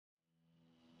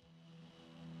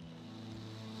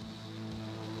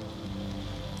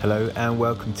Hello and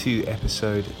welcome to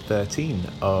episode 13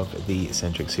 of the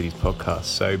Eccentric Cities podcast.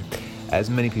 So, as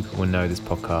many people will know, this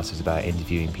podcast is about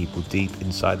interviewing people deep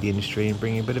inside the industry and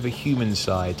bringing a bit of a human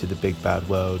side to the big bad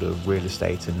world of real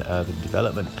estate and urban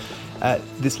development.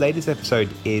 This latest episode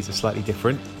is slightly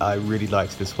different. I really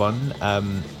liked this one.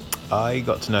 I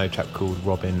got to know a chap called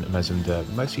Robin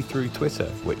Mazumdar mostly through Twitter,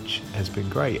 which has been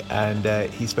great. And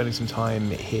he's spending some time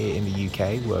here in the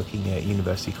UK working at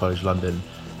University College London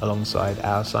alongside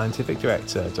our scientific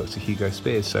director, Dr. Hugo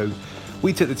Spears. So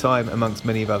we took the time, amongst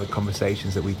many of other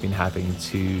conversations that we've been having,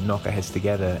 to knock our heads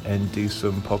together and do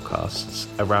some podcasts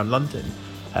around London.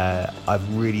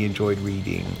 I've really enjoyed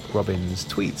reading Robin's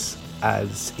tweets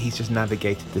as he's just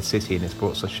navigated the city, and it's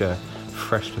brought such a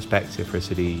fresh perspective for a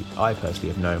city I personally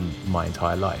have known my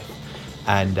entire life.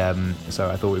 And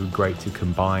so I thought it would be great to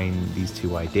combine these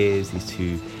two ideas, these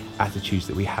two attitudes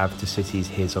that we have to cities.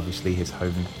 His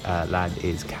home land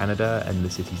is Canada, and the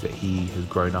cities that he has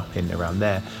grown up in around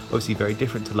there, obviously very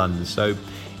different to London. So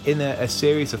in a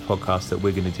series of podcasts that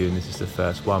we're going to do, and this is the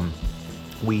first one,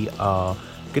 we are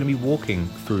going to be walking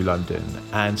through London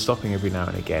and stopping every now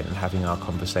and again and having our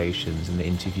conversations and the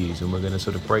interviews, and we're going to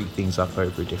sort of break things up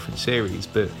over a different series.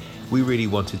 But we really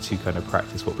wanted to kind of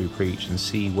practice what we preach and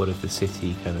see what of the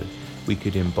city kind of we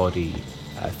could embody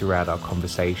throughout our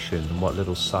conversation, and what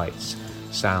little sights,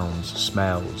 sounds,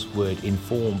 smells would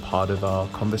inform part of our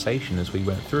conversation as we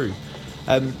went through.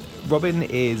 Robin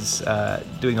is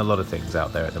doing a lot of things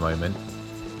out there at the moment.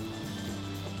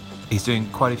 He's doing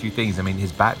quite a few things. I mean,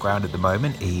 his background at the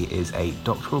moment, he is a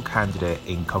doctoral candidate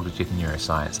in cognitive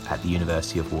neuroscience at the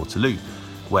University of Waterloo,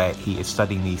 where he is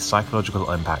studying the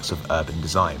psychological impacts of urban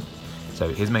design. So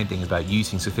his main thing is about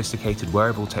using sophisticated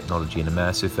wearable technology and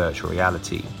immersive virtual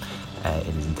reality. And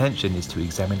his intention is to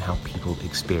examine how people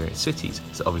experience cities.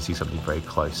 So obviously something very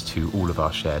close to all of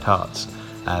our shared hearts.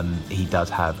 He does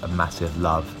have a massive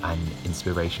love and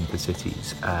inspiration for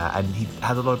cities. And he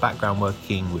has a lot of background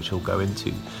working, which he'll go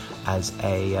into, as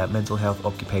a mental health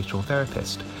occupational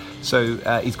therapist. So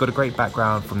he's got a great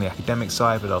background from the academic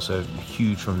side, but also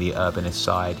huge from the urbanist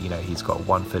side. You know, he's got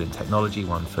one foot in technology,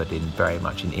 one foot in very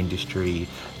much in industry,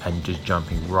 and just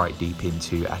jumping right deep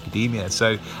into academia.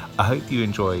 So I hope you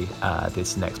enjoy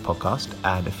this next podcast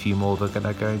and a few more that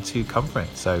are going to come from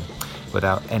it. So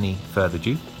without any further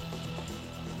ado,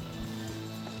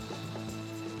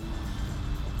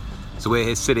 so we're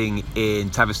here sitting in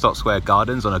Tavistock Square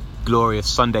Gardens on a glorious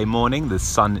Sunday morning. The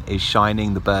sun is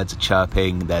shining, the birds are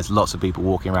chirping, there's lots of people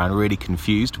walking around really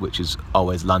confused, which is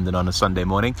always London on a Sunday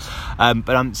morning. But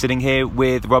I'm sitting here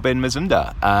with Robin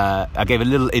Mazumdar. I gave a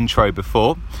little intro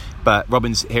before, but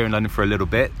Robin's here in London for a little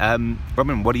bit.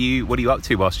 Robin, what are you up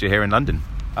to whilst you're here in London?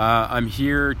 I'm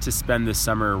here to spend the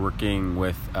summer working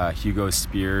with Hugo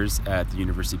Spears at the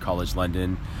University College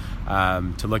London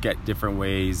to look at different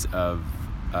ways of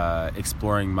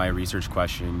exploring my research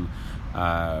question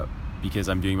because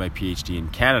I'm doing my PhD in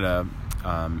Canada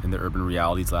in the Urban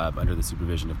Realities Lab under the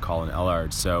supervision of Colin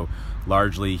Ellard. So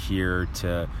largely here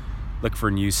to look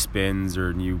for new spins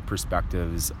or new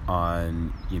perspectives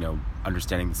on,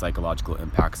 understanding the psychological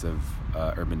impacts of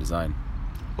urban design.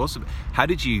 Awesome. How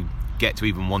did you get to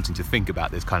even wanting to think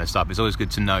about this kind of stuff? It's always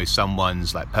good to know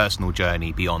someone's personal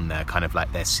journey beyond their kind of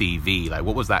their CV.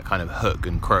 What was that kind of hook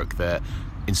and crook that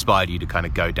inspired you to kind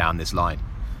of go down this line?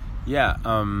 Yeah,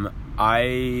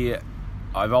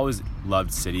 I've always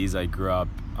loved cities. I grew up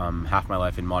half my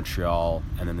life in Montreal,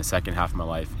 and then the second half of my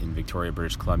life in Victoria,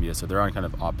 British Columbia. So they're on kind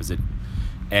of opposite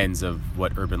ends of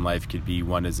what urban life could be.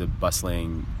 One is a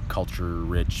bustling,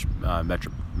 culture-rich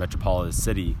metropolitan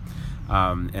city,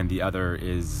 and the other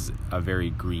is a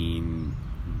very green,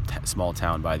 small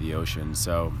town by the ocean.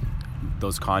 So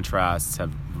those contrasts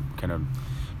have kind of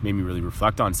made me really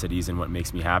reflect on cities and what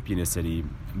makes me happy in a city.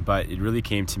 But it really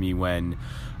came to me when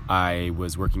I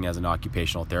was working as an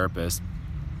occupational therapist.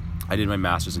 I did my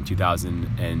master's in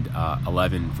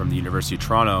 2011 from the University of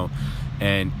Toronto,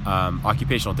 and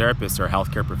occupational therapists are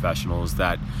healthcare professionals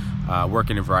that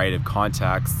work in a variety of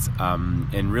contexts,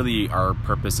 and really our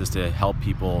purpose is to help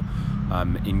people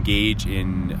engage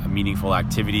in meaningful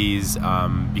activities,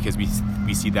 because we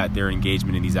see that their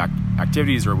engagement in these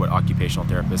activities, or what occupational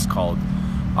therapists call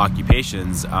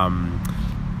occupations,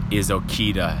 is a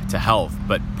key to health.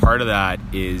 But part of that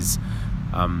is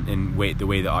the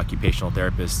way that occupational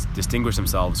therapists distinguish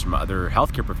themselves from other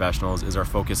healthcare professionals is our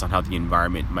focus on how the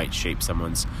environment might shape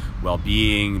someone's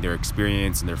well-being, their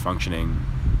experience, and their functioning.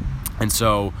 And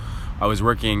so I was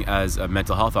working as a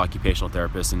mental health occupational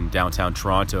therapist in downtown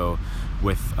Toronto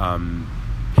with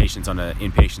patients on an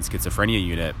inpatient schizophrenia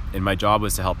unit, and my job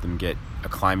was to help them get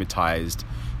acclimatized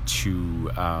to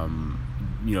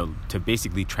to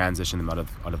basically transition them out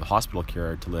of the hospital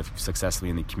care to live successfully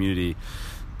in the community.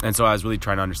 And so I was really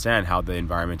trying to understand how the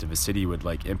environment of a city would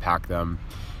like impact them.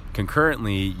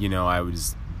 Concurrently, I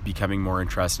was becoming more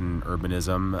interested in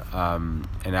urbanism.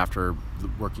 And after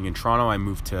working in Toronto, I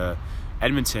moved to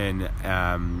Edmonton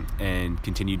and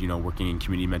continued, working in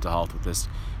community mental health with this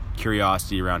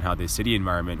curiosity around how the city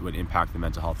environment would impact the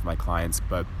mental health of my clients,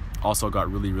 but also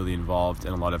got really, really involved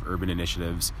in a lot of urban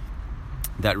initiatives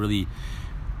that really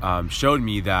showed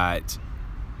me that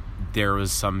there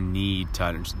was some need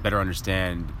to better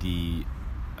understand the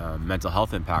mental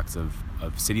health impacts of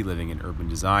city living and urban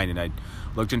design. And I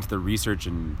looked into the research,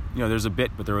 and there's a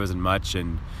bit, but there wasn't much.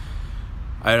 And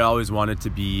I had always wanted to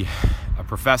be a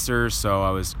professor, so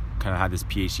I was kind of had this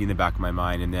PhD in the back of my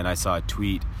mind. And then I saw a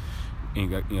tweet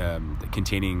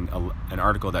containing an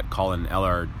article that Colin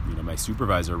Ellard, my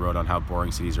supervisor, wrote on how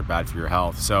boring cities are bad for your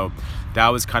health. So that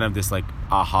was kind of this like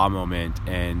aha moment,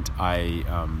 and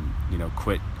I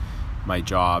quit my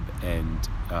job and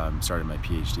started my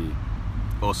PhD.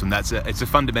 Awesome. It's a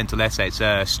fundamental essay.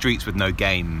 It's Streets with No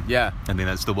Game. Yeah. I think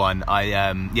that's the one.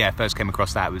 I first came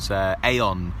across that. It was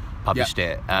Aeon published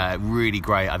it. Really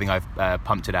great. I think I've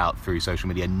pumped it out through social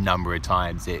media a number of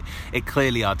times. It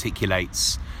clearly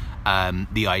articulates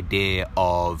the idea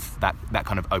of that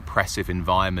kind of oppressive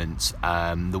environment,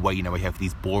 the way we have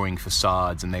these boring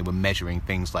facades, and they were measuring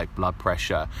things like blood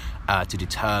pressure to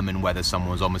determine whether someone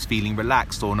was almost feeling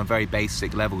relaxed or on a very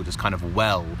basic level just kind of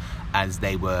well as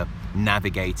they were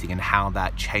navigating, and how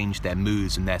that changed their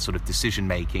moods and their sort of decision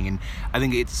making. And I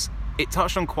think it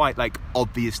touched on quite like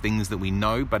obvious things that we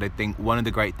know, but I think one of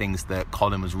the great things that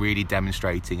Colin was really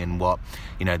demonstrating, and what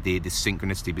the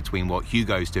synchronicity between what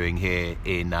Hugo's doing here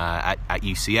in at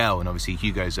UCL, and obviously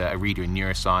Hugo's a reader in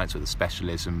neuroscience with a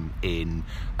specialism in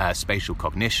spatial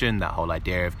cognition, that whole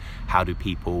idea of how do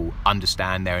people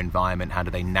understand their environment, how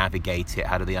do they navigate it,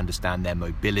 how do they understand their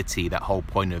mobility, that whole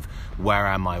point of where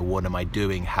am I, what am I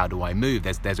doing, how do I move.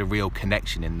 There's a real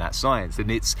connection in that science, and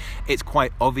it's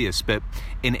quite obvious, but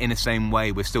in a same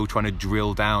way we're still trying to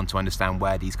drill down to understand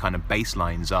where these kind of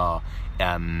baselines are,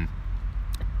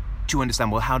 to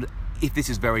understand, well, if this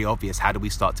is very obvious, how do we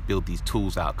start to build these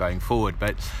tools out going forward?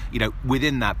 But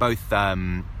within that, both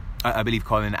I believe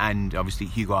Colin and obviously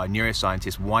Hugo are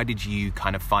neuroscientists. Why did you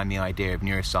kind of find the idea of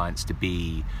neuroscience to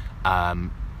be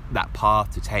that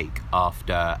path to take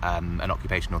after an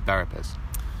occupational therapist?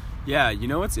 Yeah,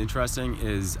 what's interesting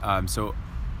is so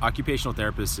occupational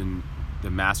therapists in the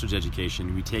master's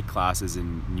education, we take classes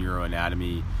in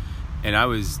neuroanatomy, and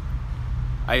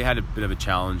I had a bit of a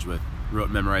challenge with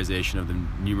rote memorization of the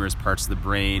numerous parts of the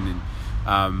brain,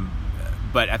 and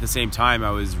but at the same time I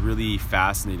was really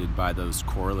fascinated by those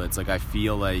correlates. Like, I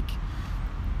feel like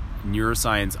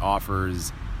neuroscience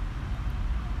offers,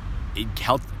 it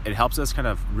helps us kind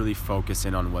of really focus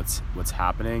in on what's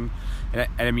happening, and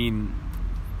I mean,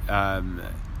 and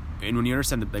when you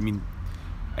understand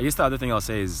I guess the other thing I'll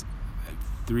say is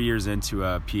 3 years into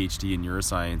a PhD in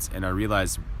neuroscience, and I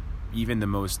realized even the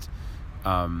most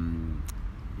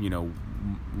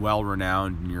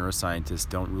well-renowned neuroscientists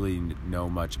don't really know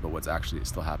much about what's actually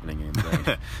still happening in the brain.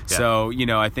 Yeah. So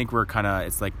I think we're kind of,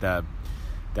 it's like that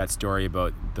story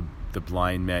about the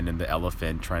blind men and the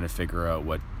elephant trying to figure out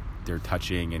what they're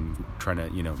touching, and trying to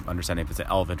understand if it's an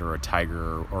elephant or a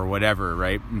tiger or whatever,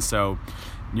 right? And so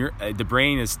the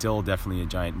brain is still definitely a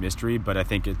giant mystery, but I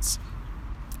think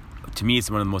to me,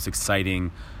 it's one of the most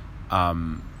exciting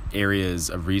areas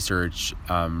of research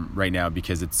right now,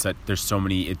 because there's so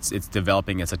many. It's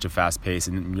developing at such a fast pace,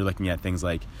 and you're looking at things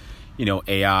like,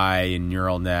 AI and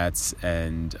neural nets,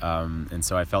 and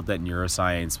so I felt that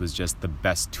neuroscience was just the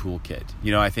best toolkit.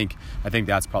 I think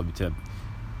that's probably to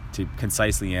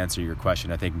concisely answer your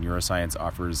question. I think neuroscience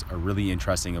offers a really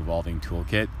interesting, evolving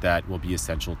toolkit that will be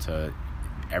essential to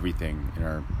everything in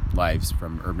our lives,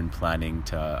 from urban planning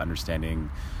to understanding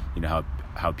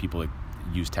how people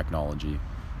use technology.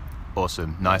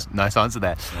 Awesome. Nice answer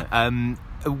there. Yeah.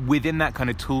 Within that kind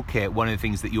of toolkit, one of the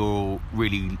things that you're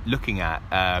really looking at,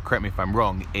 correct me if I'm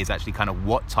wrong, is actually kind of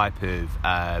what type of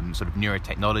sort of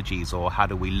neurotechnologies, or how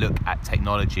do we look at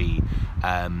technology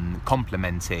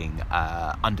complementing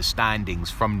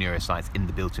understandings from neuroscience in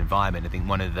the built environment. I think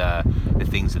one of the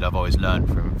things that I've always learned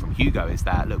from Hugo is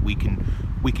that, look, we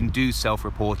can do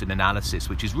self-reported analysis,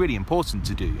 which is really important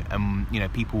to do.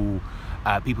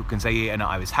 People can say, and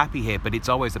I was happy here, but it's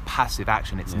always a passive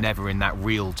action. It's never in that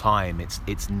real time.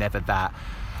 It's never that.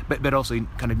 But also,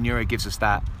 kind of neuro gives us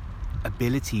that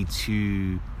ability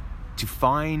to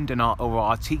find or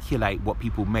articulate what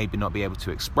people maybe not be able to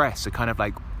express. So kind of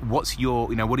like, what's your,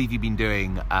 what have you been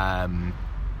doing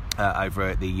over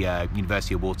at the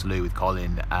University of Waterloo with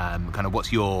Colin. Kind of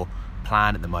what's your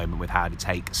plan at the moment with how to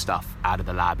take stuff out of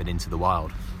the lab and into the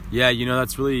wild? Yeah,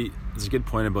 that's a good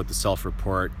point about the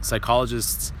self-report.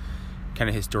 Psychologists kind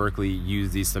of historically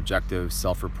use these subjective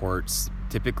self-reports,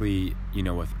 typically,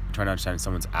 with trying to understand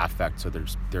someone's affect, so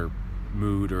their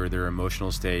mood or their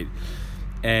emotional state.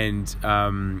 And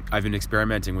I've been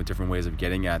experimenting with different ways of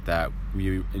getting at that.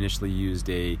 We initially used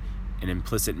an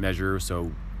implicit measure,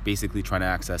 so basically trying to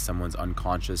access someone's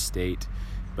unconscious state,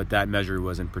 but that measure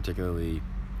wasn't particularly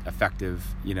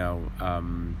effective.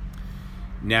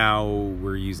 Now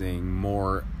we're using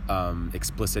more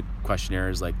explicit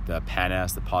questionnaires like the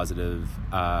PANAS, the positive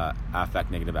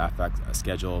affect, negative affect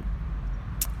schedule.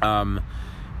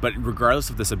 But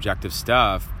regardless of the subjective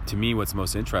stuff, to me what's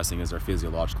most interesting is our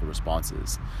physiological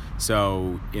responses.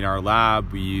 So in our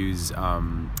lab, we use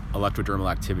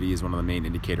electrodermal activity as one of the main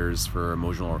indicators for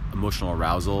emotional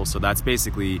arousal. So that's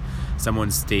basically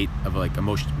someone's state of like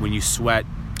emotion. When you sweat,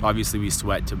 obviously we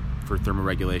sweat for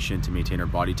thermoregulation to maintain our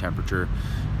body temperature,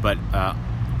 but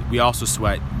we also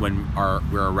sweat when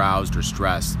we're aroused or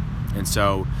stressed. And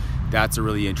so that's a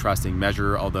really interesting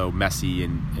measure, although messy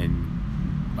and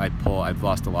I've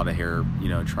lost a lot of hair,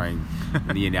 trying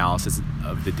the analysis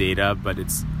of the data, but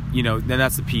it's, then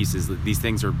that's the piece, is that these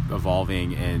things are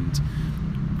evolving and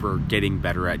we're getting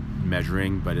better at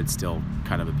measuring, but it's still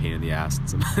kind of a pain in the ass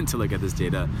to look at this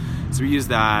data. So we use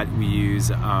that. We use,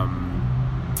 like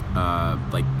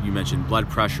you mentioned,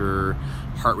 blood pressure,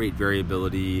 heart rate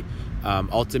variability,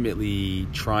 ultimately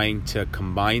trying to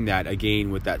combine that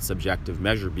again with that subjective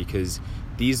measure, because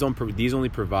these only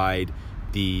provide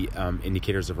the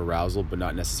indicators of arousal, but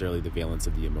not necessarily the valence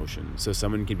of the emotion. So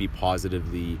someone can be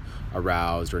positively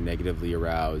aroused or negatively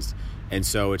aroused. And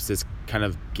so it's this kind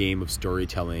of game of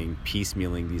storytelling,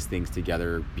 piecemealing these things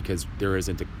together, because there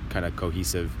isn't a kind of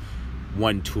cohesive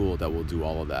one tool that will do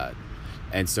all of that.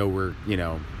 And so we're,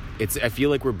 I feel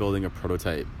like we're building a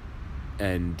prototype,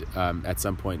 and at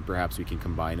some point perhaps we can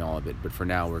combine all of it. But for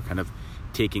now, we're kind of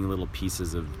taking little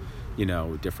pieces of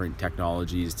different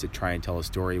technologies to try and tell a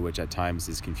story, which at times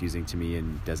is confusing to me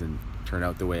and doesn't turn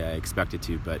out the way I expect it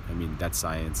to. But I mean, that's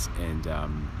science, and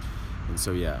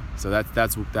so yeah. So that's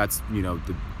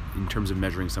in terms of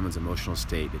measuring someone's emotional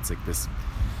state, it's like this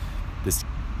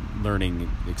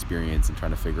learning experience and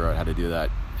trying to figure out how to do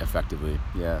that effectively.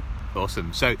 Yeah.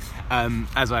 Awesome. So,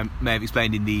 as I may have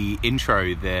explained in the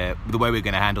intro, the way we're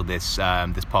going to handle this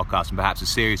podcast, and perhaps a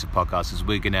series of podcasts, is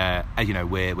we're going to,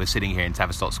 we're sitting here in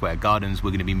Tavistock Square Gardens. We're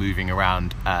going to be moving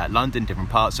around London, different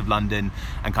parts of London,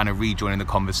 and kind of rejoining the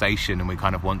conversation. And we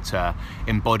kind of want to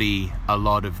embody a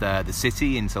lot of the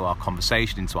city into our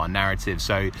conversation, into our narrative.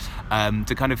 So,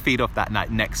 to kind of feed off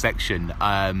that next section,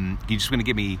 you're just going to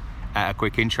give me a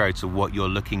quick intro to what you're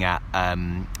looking at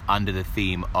under the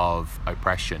theme of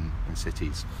oppression in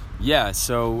cities. Yeah,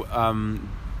 so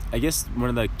I guess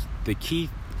one of the key,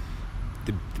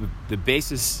 the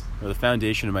basis or the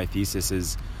foundation of my thesis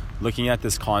is looking at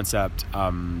this concept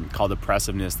called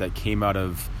oppressiveness that came out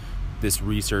of this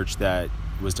research that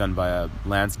was done by a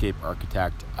landscape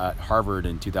architect at Harvard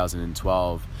in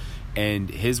 2012. And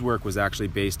his work was actually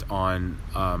based on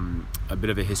a bit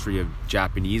of a history of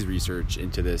Japanese research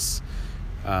into this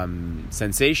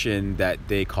sensation that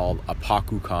they called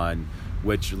apakukan,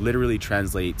 which literally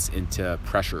translates into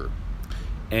pressure.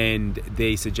 And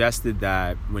they suggested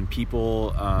that when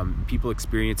people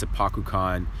experience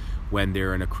apakukan when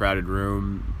they're in a crowded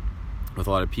room with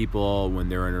a lot of people, when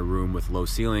they're in a room with low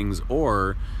ceilings,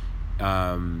 or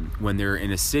when they're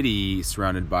in a city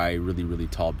surrounded by really, really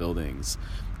tall buildings.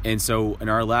 And so in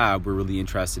our lab, we're really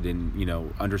interested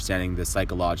in, understanding the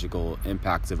psychological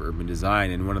impacts of urban design.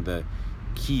 And one of the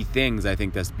key things I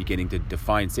think that's beginning to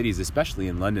define cities, especially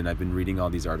in London, I've been reading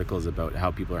all these articles about how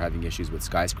people are having issues with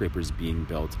skyscrapers being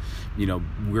built.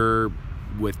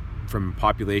 From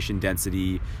population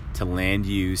density to land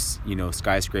use,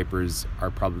 skyscrapers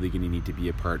are probably going to need to be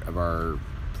a part of our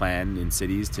plan in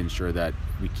cities to ensure that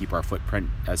we keep our footprint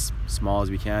as small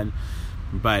as we can.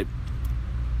 But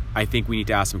I think we need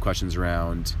to ask some questions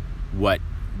around what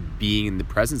being in the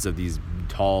presence of these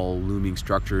tall looming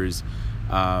structures,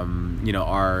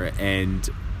 are. And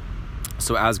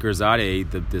so Asghar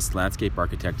Zadeh, this landscape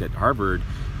architect at Harvard,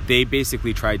 they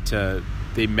basically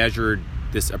they measured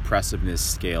this oppressiveness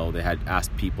scale. They had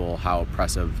asked people how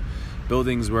oppressive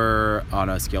buildings were on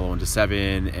a scale of 1 to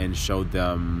 7 and showed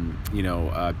them,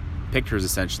 pictures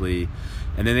essentially.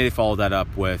 And then they followed that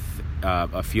up with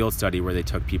a field study where they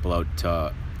took people out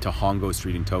to Hongo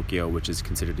Street in Tokyo, which is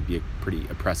considered to be a pretty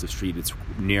oppressive street. It's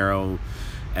narrow,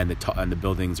 and the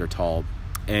buildings are tall.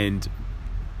 And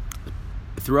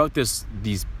throughout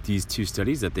these two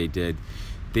studies that they did,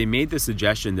 they made the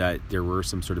suggestion that there were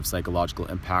some sort of psychological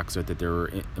impacts, or that there were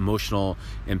emotional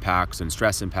impacts and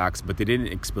stress impacts, but they didn't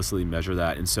explicitly measure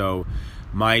that. And so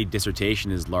my dissertation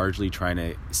is largely trying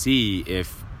to see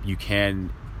if you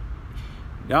can,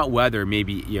 not whether,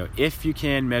 maybe, if you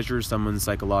can measure someone's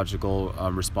psychological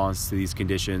response to these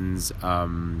conditions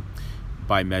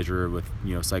by measure with,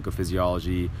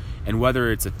 psychophysiology, and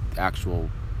whether it's an actual,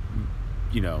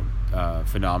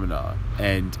 phenomena.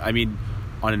 And I mean,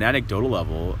 on an anecdotal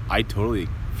level, I totally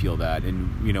feel that.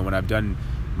 And, when I've done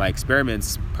my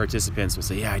experiments, participants will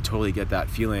say, yeah, I totally get that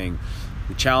feeling.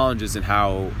 The challenge is in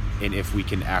how and if we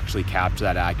can actually capture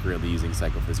that accurately using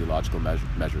psychophysiological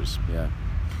measures. Yeah.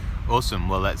 Awesome.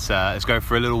 Well, let's go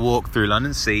for a little walk through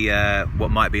London, see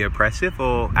what might be oppressive.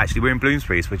 Or actually, we're in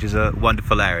Bloomsbury, which is a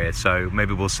wonderful area. So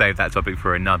maybe we'll save that topic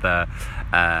for another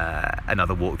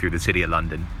walk through the city of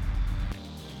London.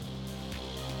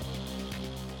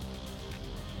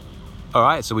 All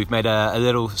right, so we've made a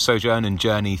little sojourn and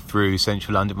journey through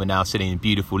central London. We're now sitting in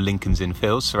beautiful Lincoln's Inn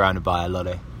Fields, surrounded by a lot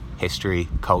of history,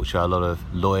 culture, a lot of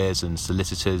lawyers and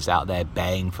solicitors out there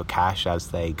baying for cash as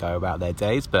they go about their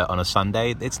days. But on a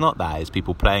Sunday, it's not that. It's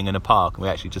people playing in a park. We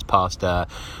actually just passed what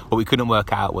we couldn't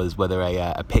work out was whether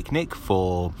a picnic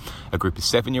for a group of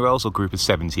 7-year-olds or a group of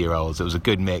 70-year-olds. It was a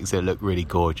good mix. It looked really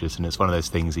gorgeous, and it's one of those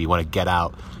things that you want to get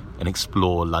out and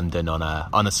explore London on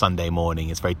a Sunday morning.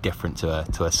 It's very different to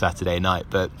a Saturday night.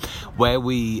 But where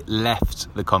we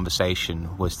left the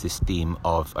conversation was this theme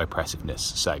of oppressiveness.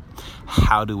 So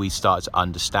how do we start to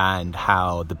understand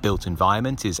how the built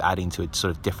environment is adding to a sort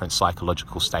of different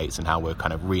psychological states, and how we're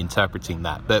kind of reinterpreting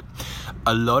that? But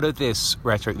a lot of this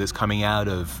rhetoric that's coming out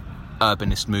of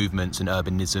urbanist movements and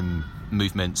urbanism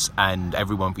movements, and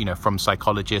everyone, from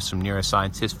psychologists, from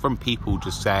neuroscientists, from people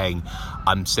just saying,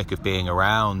 I'm sick of being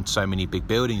around so many big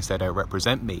buildings, they don't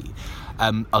represent me.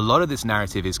 A lot of this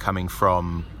narrative is coming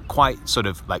from quite sort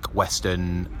of like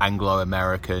Western,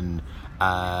 Anglo-American,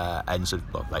 and sort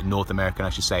of like North American, I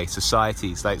should say,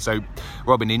 societies. Like, so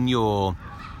Robin, in your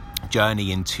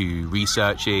journey into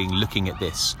researching, looking at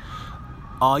this,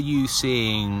 are you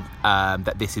seeing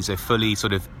that this is a fully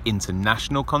sort of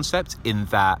international concept, in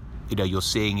that you're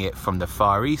seeing it from the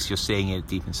Far East, you're seeing it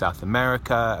deep in South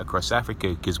America, across Africa?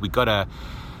 Because we've got to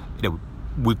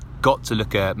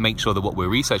make sure that what we're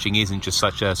researching isn't just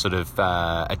such a sort of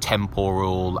a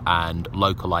temporal and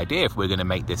local idea, if we're going to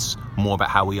make this more about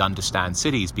how we understand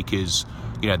cities. Because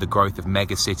the growth of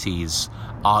mega cities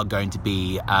are going to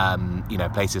be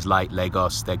places like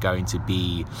Lagos, they're going to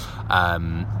be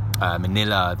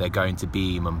Manila, they're going to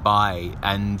be Mumbai,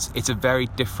 and it's a very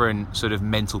different sort of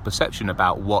mental perception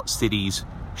about what cities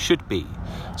should be.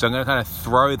 So I'm going to kind of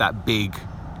throw that big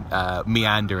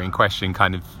meandering question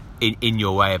kind of in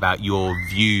your way about your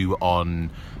view on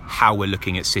how we're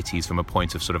looking at cities from a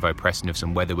point of sort of oppressiveness,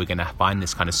 and whether we're going to find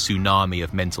this kind of tsunami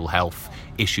of mental health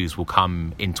issues will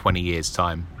come in 20 years'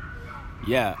 time.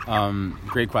 Yeah,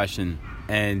 great question.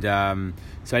 And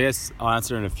so I guess I'll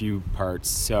answer in a few parts.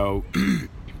 So in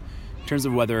terms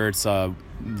of whether it's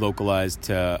localized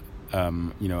to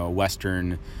a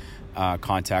Western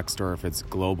context, or if it's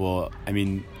global, I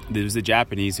mean, there's the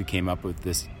Japanese who came up with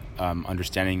this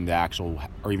understanding the actual,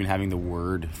 or even having the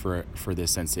word for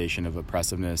this sensation of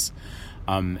oppressiveness,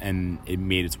 and it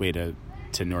made its way to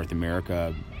North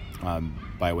America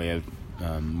by way of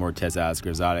Morteza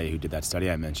Azgarzadeh, who did that study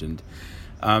I mentioned.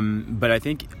 But I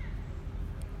think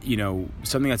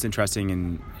something that's interesting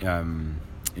in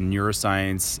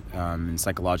neuroscience and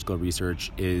psychological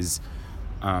research is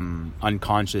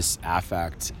unconscious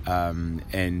affect,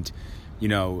 and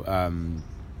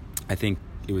I think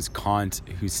it was Kant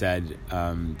who said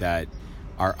that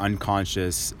our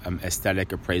unconscious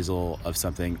aesthetic appraisal of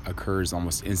something occurs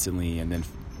almost instantly, and then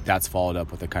that's followed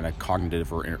up with a kind of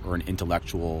cognitive or an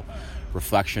intellectual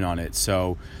reflection on it.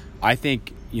 So I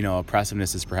think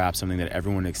oppressiveness is perhaps something that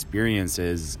everyone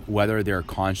experiences, whether they're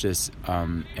conscious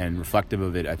and reflective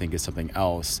of it, I think, is something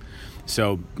else.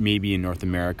 So maybe in North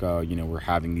America, we're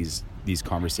having these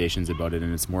conversations about it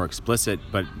and it's more explicit,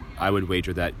 but I would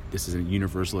wager that this is a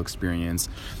universal experience,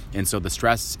 and so the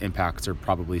stress impacts are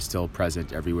probably still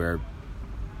present everywhere.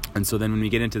 And so then when we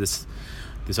get into this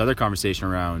other conversation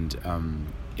around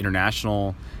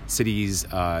international cities,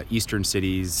 Eastern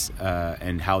cities,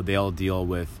 and how they'll deal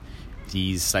with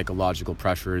these psychological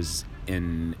pressures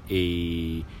in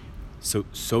a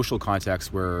social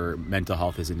context where mental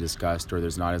health isn't discussed, or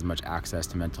there's not as much access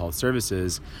to mental health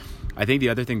services, I think the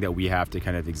other thing that we have to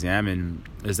kind of examine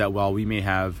is that while we may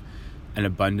have an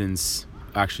abundance,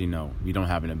 actually no, we don't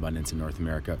have an abundance in North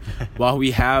America, while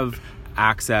we have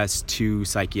access to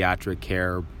psychiatric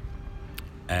care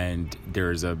and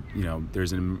there's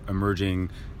an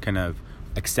emerging kind of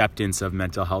acceptance of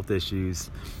mental health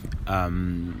issues.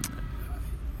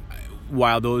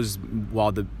 While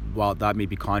that may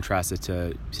be contrasted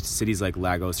to cities like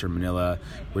Lagos or Manila,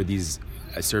 where these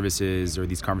services or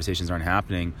these conversations aren't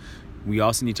happening, we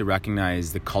also need to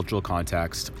recognize the cultural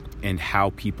context and how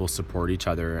people support each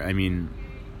other. I mean,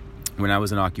 when I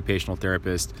was an occupational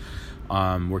therapist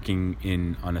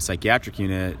working on a psychiatric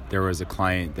unit, there was a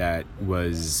client that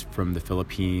was from the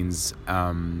Philippines,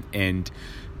 and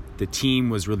the team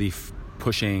was really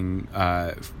pushing,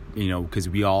 because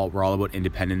we're all about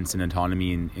independence and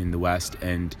autonomy in the West,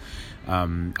 and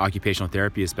occupational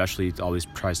therapy especially always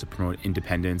tries to promote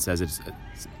independence as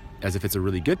if it's a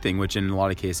really good thing, which in a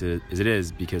lot of cases it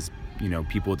is, because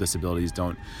people with disabilities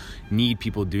don't need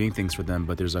people doing things for them,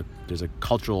 but there's a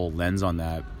cultural lens on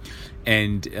that.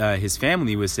 And his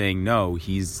family was saying, no,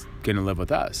 he's gonna live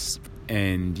with us.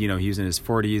 And he was in his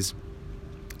 40s,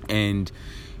 and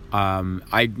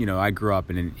I grew up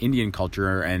in an Indian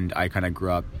culture, and I kind of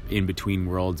grew up in between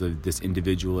worlds of this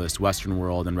individualist Western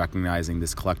world and recognizing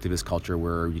this collectivist culture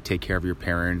where you take care of your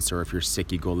parents, or if you're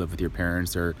sick, you go live with your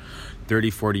parents, or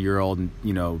 30, 40-year-old,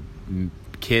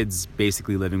 kids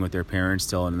basically living with their parents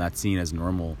still, and that's seen as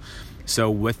normal.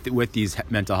 So with these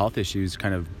mental health issues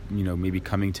kind of, maybe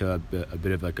coming to a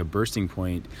bit of like a bursting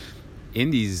point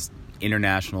in these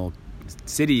international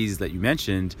cities that you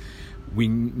mentioned, we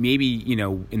maybe,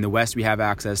 in the West, we have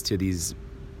access to these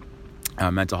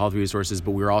mental health resources,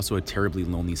 but we're also a terribly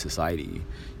lonely society.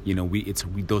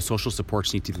 Those social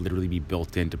supports need to literally be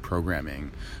built into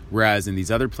programming. Whereas in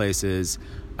these other places,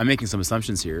 I'm making some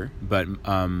assumptions here, but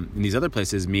in these other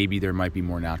places, maybe there might be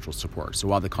more natural support. So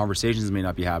while the conversations may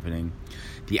not be happening,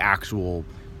 the actual,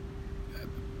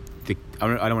 I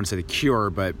don't want to say the cure,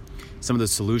 but some of the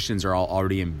solutions are all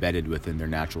already embedded within their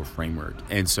natural framework.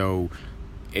 And so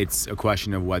it's a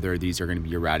question of whether these are going to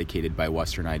be eradicated by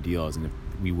Western ideals. And if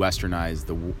we Westernize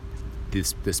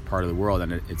this part of the world,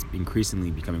 and it's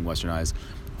increasingly becoming Westernized,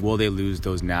 will they lose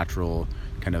those natural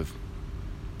kind of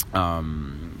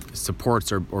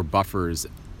supports or buffers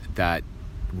that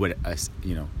would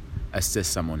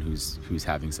assist someone who's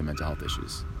having some mental health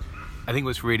issues? I think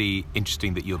what's really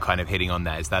interesting that you're kind of hitting on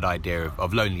there is that idea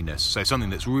of loneliness. So something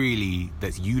that's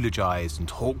eulogized and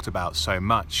talked about so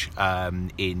much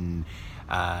in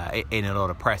a lot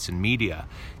of press and media,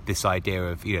 this idea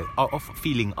of of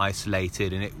feeling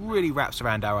isolated, and it really wraps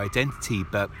around our identity.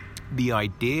 But the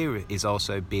idea is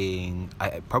also being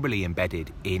probably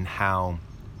embedded in how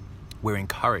we're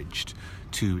encouraged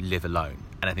to live alone.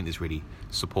 And I think this really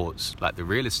supports like the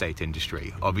real estate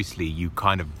industry. Obviously, you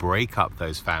kind of break up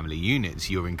those family units,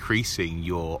 you're increasing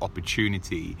your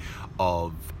opportunity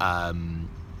of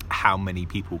how many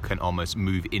people can almost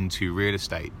move into real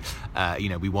estate.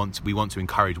 We want to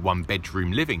encourage one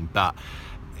bedroom living, but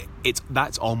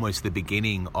that's almost the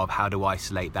beginning of how to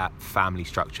isolate that family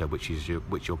structure, which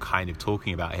you're kind of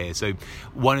talking about here. So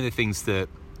one of the things that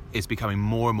is becoming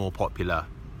more and more popular,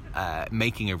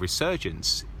 making a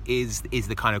resurgence, is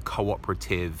the kind of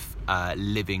cooperative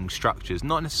living structures,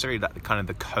 not necessarily that the kind of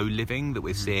the co-living that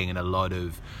we're seeing in a lot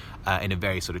of in a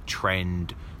very sort of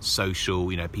trend social,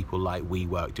 people like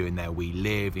WeWork doing their We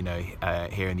Live.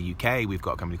 Here in the UK, we've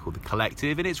got a company called The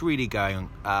Collective, and it's really going,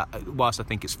 whilst I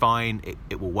think it's fine,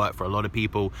 it will work for a lot of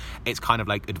people, it's kind of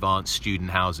like advanced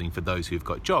student housing for those who've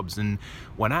got jobs. And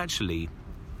when actually,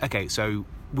 okay, so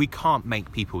we can't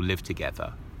make people live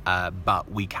together,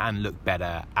 but we can look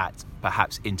better at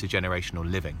perhaps intergenerational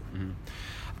living. Mm-hmm.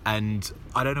 And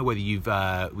I don't know whether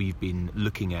we've been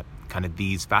looking at kind of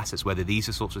these facets, whether these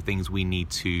are sorts of things we need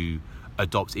to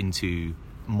adopt into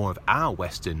more of our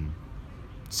Western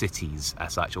cities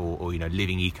as such, or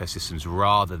living ecosystems,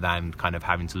 rather than kind of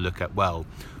having to look at, well,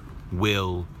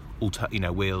 will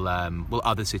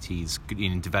other cities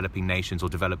in developing nations or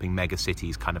developing mega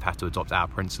cities kind of have to adopt our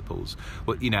principles?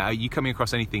 Well, are you coming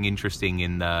across anything interesting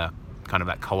in the kind of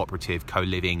that cooperative,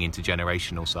 co-living,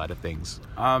 intergenerational side of things?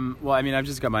 Well, I mean, I've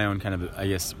just got my own kind of, I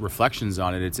guess, reflections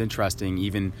on it. It's interesting,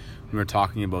 even when we're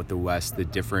talking about the West, the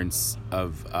difference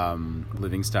of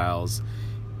living styles.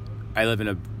 I live in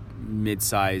a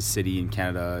mid-sized city in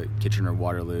Canada,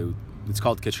 Kitchener-Waterloo. It's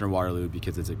called Kitchener-Waterloo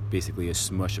because it's basically a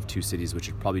smush of two cities, which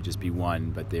would probably just be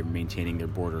one, but they're maintaining their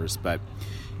borders. But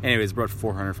anyways, about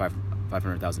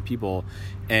 500,000 people.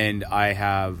 And I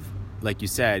have, like you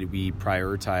said, we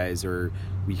prioritize, or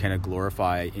we kind of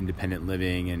glorify independent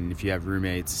living. And if you have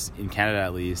roommates, in Canada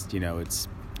at least, it's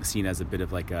seen as a bit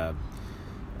of like a,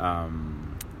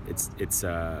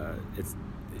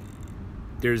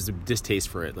 there's a distaste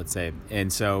for it, let's say.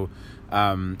 And so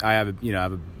I have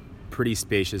a pretty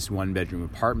spacious one-bedroom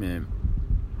apartment,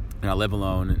 and I live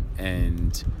alone,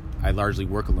 and I largely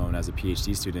work alone as a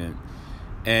PhD student.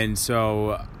 And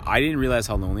so I didn't realize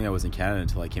how lonely I was in Canada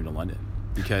until I came to London,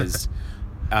 because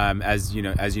as you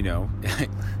know,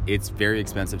 it's very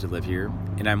expensive to live here,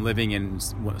 and I'm living in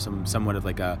somewhat of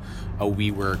like a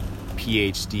WeWork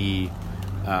PhD.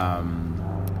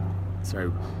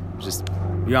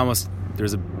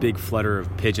 There's a big flutter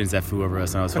of pigeons that flew over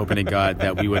us, and I was hoping to God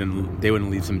that they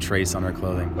wouldn't leave some trace on our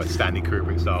clothing. Like Stanley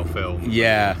Kubrick style film.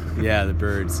 Yeah, the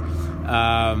birds.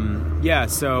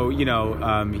 So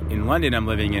in London, I'm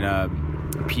living in a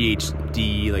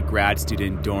PhD like grad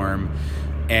student dorm,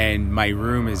 and my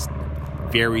room is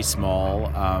very small.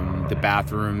 The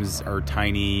bathrooms are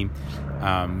tiny. We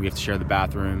have to share the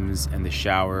bathrooms and the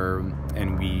shower,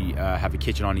 and we have a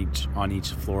kitchen on each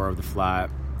floor of the flat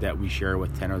that we share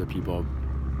with 10 other people.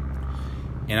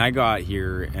 And I got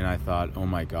here and I thought, oh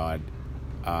my God,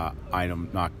 how am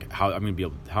I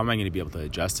going to be able to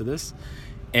adjust to this?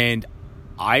 And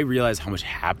I realized how much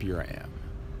happier I am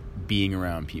being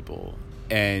around people,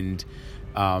 and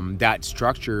that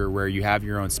structure where you have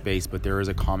your own space, but there is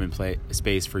a common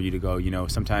space for you to go.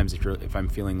 Sometimes if I'm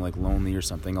feeling like lonely or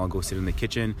something, I'll go sit in the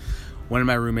kitchen. One of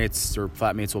my roommates or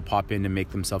flatmates will pop in and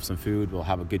make themselves some food. We'll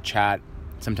have a good chat.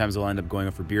 Sometimes we'll end up going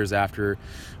out for beers after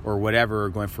or whatever, or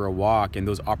going for a walk. And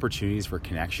those opportunities for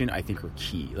connection, I think, are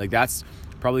key. Like, that's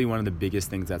probably one of the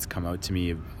biggest things that's come out to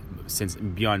me since,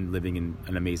 beyond living in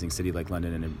an amazing city like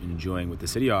London and enjoying what the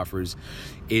city offers,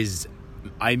 is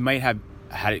I might have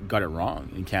got it wrong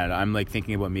in Canada. I'm like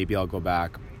thinking about maybe I'll go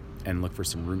back and look for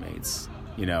some roommates,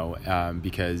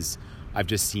 because I've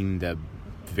just seen the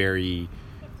very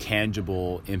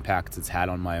tangible impacts it's had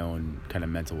on my own kind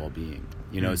of mental well-being.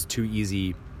 It's too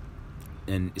easy,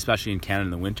 and especially in Canada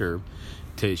in the winter,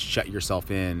 to shut yourself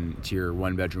in to your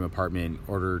 1-bedroom apartment,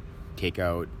 order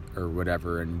takeout or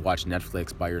whatever, and watch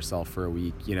Netflix by yourself for a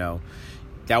week.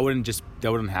 That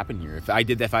wouldn't happen here. If I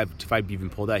did that, if I'd even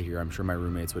pulled that here, I'm sure my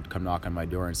roommates would come knock on my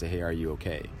door and say, "Hey, are you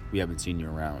okay? We haven't seen you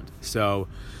around." So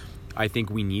I think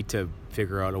we need to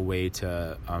figure out a way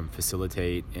to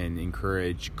facilitate and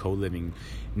encourage co-living,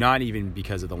 not even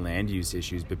because of the land use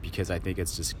issues, but because I think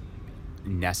it's just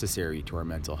necessary to our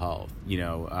mental health.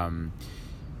 One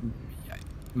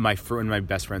of my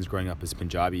best friends growing up is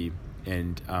Punjabi,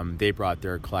 and they brought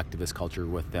their collectivist culture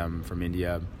with them from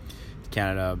India to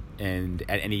Canada, and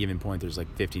at any given point there's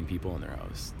like 15 people in their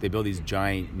house. They build these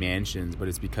giant mansions, but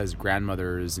it's because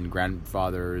grandmothers and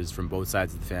grandfathers from both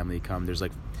sides of the family come. There's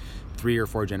like 3 or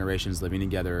 4 generations living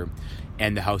together,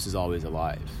 and the house is always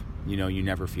alive. You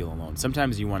never feel alone.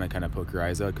 Sometimes you want to kind of poke your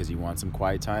eyes out because you want some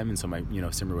quiet time, and so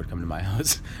Simmer would come to my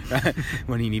house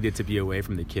when he needed to be away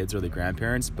from the kids or the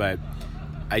grandparents. But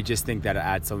I just think that it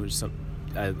adds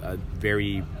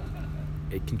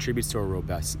it contributes to a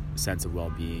robust sense of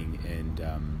well-being, and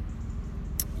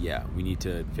we need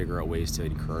to figure out ways to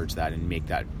encourage that and make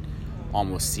that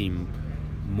almost seem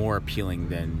more appealing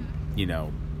than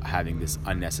having this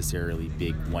unnecessarily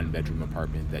big 1-bedroom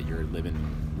apartment that you're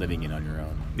living in on your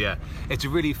own. Yeah, it's a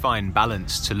really fine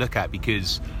balance to look at,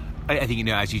 because I think,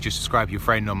 as you just described, your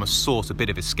friend almost sought a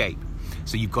bit of escape.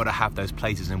 So you've got to have those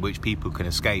places in which people can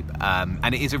escape.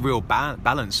 And it is a real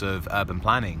balance of urban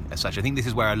planning as such. I think this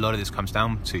is where a lot of this comes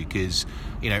down to, because,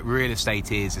 real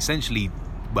estate is essentially,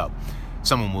 well,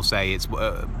 someone will say it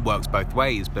works both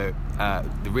ways, but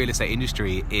the real estate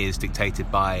industry is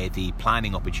dictated by the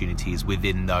planning opportunities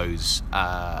within those,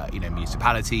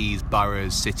 municipalities,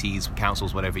 boroughs, cities,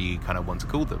 councils, whatever you kind of want to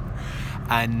call them.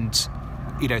 And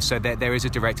so there is a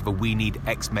directive of, we need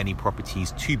X many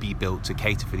properties to be built to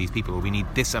cater for these people, or we need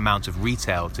this amount of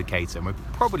retail to cater. And we're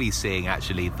probably seeing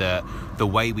actually the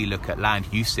way we look at land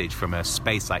usage from a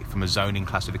space, like from a zoning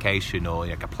classification or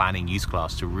like a planning use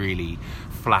class, to really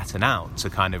flatten out, to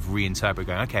kind of reinterpret,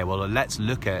 going, okay, well, let's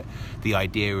look at the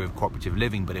idea of cooperative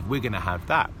living, but if we're going to have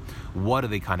that, what are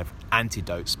the kind of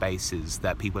antidote spaces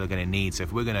that people are going to need? So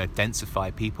if we're going to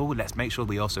densify people, let's make sure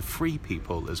we also free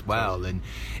people as well. And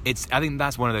I think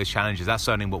that's one of those challenges. That's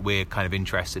certainly what we're kind of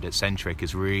interested at Centric,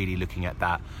 is really looking at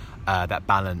that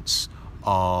balance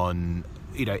on,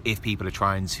 if people are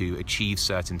trying to achieve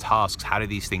certain tasks, how do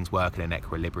these things work in an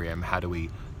equilibrium? How do we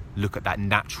look at that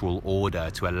natural order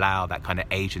to allow that kind of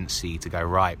agency to go,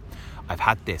 right, I've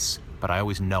had this, but I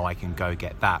always know I can go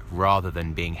get that, rather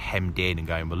than being hemmed in and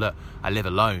going, well, look, I live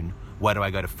alone. Where do I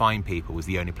go to find people? Is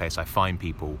the only place I find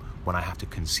people when I have to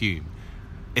consume.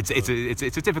 It's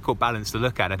a difficult balance to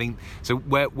look at. I think so.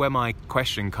 Where my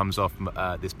question comes off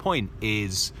this point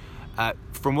is,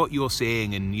 from what you're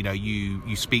seeing, and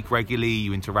you speak regularly,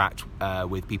 you interact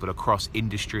with people across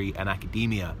industry and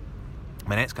academia.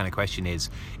 my next kind of question is,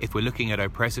 if we're looking at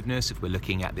oppressiveness, if we're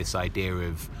looking at this idea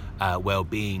of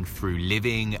well-being through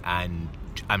living, and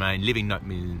I mean living not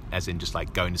mean as in just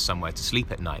like going to somewhere to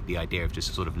sleep at night, the idea of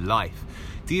just sort of life,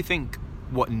 do you think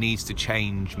what needs to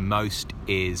change most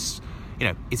is,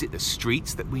 is it the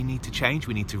streets that we need to change?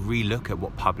 We need to relook at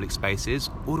what public space is,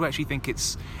 or do I actually think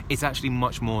it's actually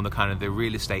much more the kind of the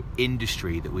real estate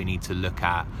industry that we need to look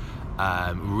at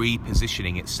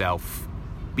repositioning itself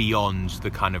beyond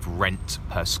the kind of rent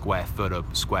per square foot or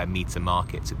square meter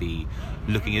market, to be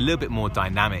looking a little bit more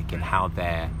dynamic in how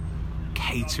they're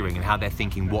catering and how they're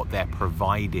thinking, what they're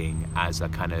providing as a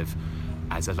kind of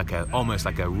like a almost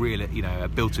like a real, a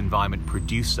built environment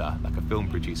producer, like a film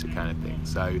producer kind of thing.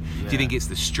 So do you think it's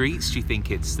the streets? Do you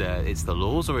think it's the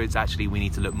laws, or it's actually we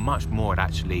need to look much more at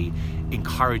actually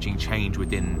encouraging change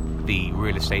within the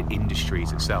real estate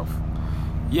industries itself?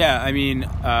 Yeah, I mean,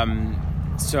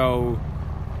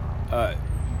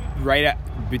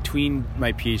 between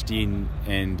my PhD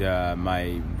and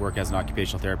my work as an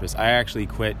occupational therapist, I actually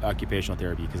quit occupational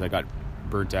therapy because I got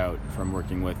burnt out from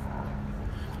working with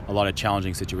a lot of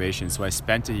challenging situations. So I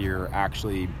spent a year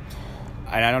actually,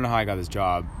 and I don't know how I got this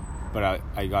job, but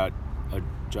I got a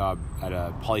job at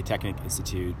a Polytechnic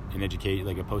Institute in educate,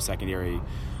 like a post-secondary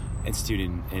institute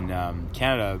in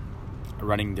Canada,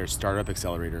 running their startup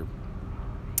accelerator.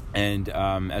 And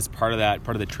as part of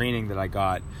the training that I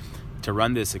got to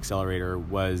run this accelerator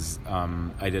was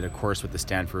I did a course with the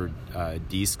Stanford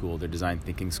D School, their design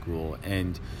thinking school,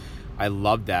 and I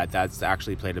loved that. That's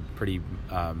actually played a pretty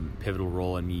pivotal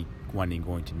role in me wanting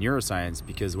going to neuroscience,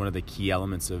 because one of the key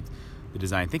elements of the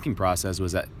design thinking process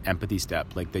was that empathy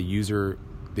step, like the user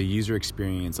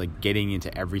experience, like getting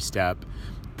into every step,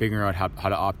 figuring out how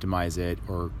to optimize it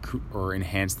or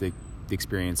enhance the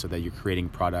experience so that you're creating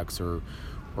products or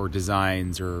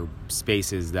designs or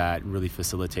spaces that really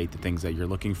facilitate the things that you're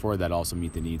looking for, that also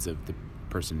meet the needs of the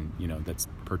person, that's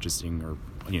purchasing or,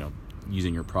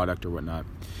 using your product or whatnot.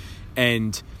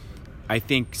 And I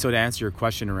think, so to answer your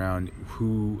question around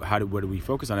what do we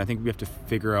focus on, I think we have to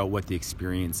figure out what the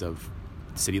experience of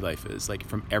city life is, like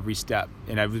from every step.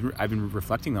 And I've been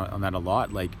reflecting on that a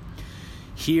lot. Like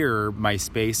here, my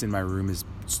space in my room is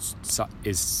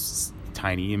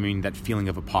tiny. I mean, that feeling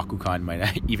of Apokukan might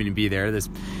not even be there, this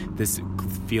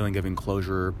feeling of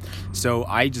enclosure. So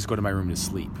I just go to my room to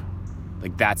sleep.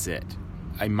 Like, that's it.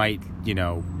 I might, I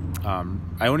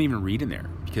don't even read in there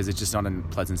because it's just not a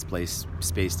pleasant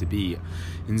space to be.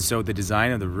 And so the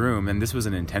design of the room, and this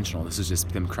wasn't intentional, this is just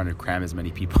them trying to cram as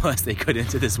many people as they could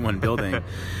into this one building.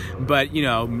 But,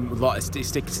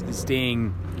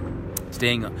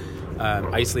 staying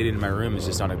isolated in my room is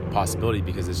just not a possibility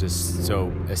because it's just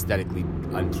so aesthetically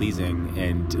unpleasing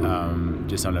and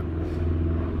just on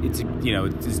it's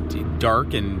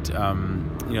dark and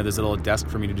there's a little desk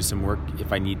for me to do some work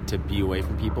if I need to be away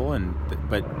from people,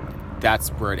 but that's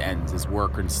where it ends, is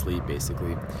work and sleep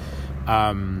basically.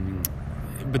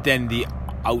 But then the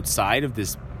outside of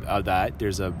that,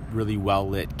 there's a really well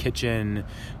lit kitchen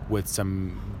with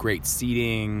some great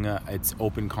seating. It's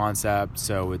open concept,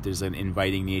 so there's an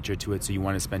inviting nature to it, so you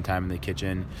want to spend time in the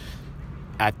kitchen.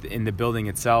 In the building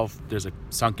itself, there's a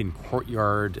sunken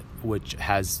courtyard which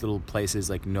has little places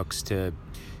like nooks to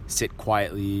sit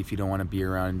quietly if you don't want to be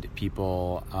around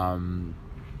people.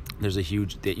 There's a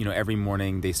huge, every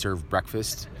morning they serve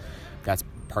breakfast. That's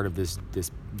part of this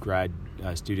grad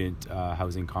student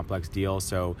housing complex deal.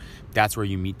 So that's where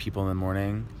you meet people in the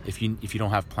morning. If you don't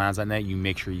have plans that night, you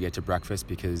make sure you get to breakfast,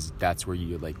 because that's where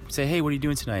you say, hey, what are you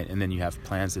doing tonight? And then you have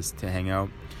plans to hang out.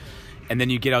 And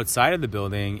then you get outside of the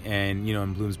building, and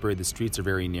in Bloomsbury the streets are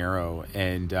very narrow,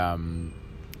 and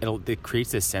it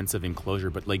creates this sense of enclosure,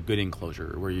 but like good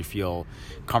enclosure where you feel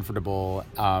comfortable.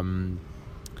 And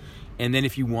then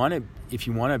if you want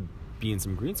to be in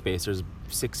some green space, there's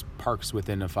 6 parks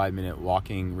within a 5-minute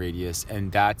walking radius,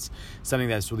 and that's something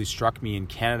that's really struck me. In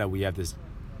Canada, we have this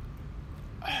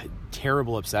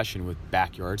terrible obsession with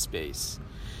backyard space.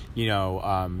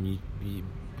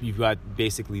 You've got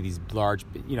basically these large,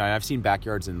 I've seen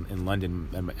backyards in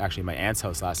London, actually my aunt's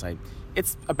house last night.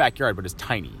 It's a backyard, but it's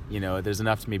tiny. There's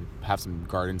enough to maybe have some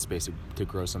garden space to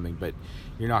grow something, but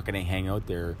you're not going to hang out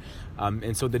there.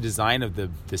 And so the design of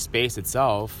the space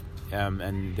itself,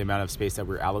 and the amount of space that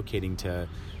we're allocating to,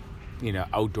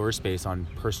 outdoor space on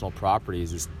personal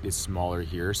properties is smaller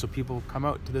here. So people come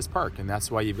out to this park, and that's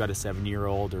why you've got a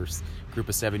 7-year-old or group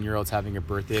of 7-year-olds having a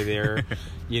birthday there.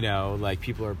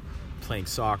 People are playing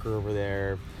soccer over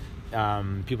there.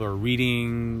 People are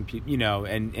reading,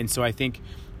 and so I think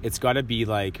it's got to be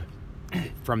like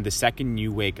from the second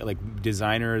you wake, like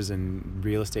designers and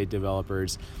real estate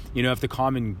developers, if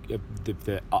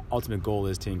the ultimate goal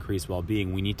is to increase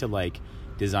well-being, we need to like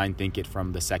design think it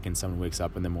from the second someone wakes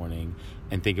up in the morning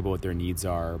and think about what their needs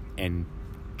are and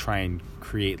try and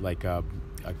create like a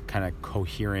kind of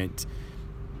coherent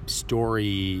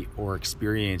story or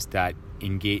experience that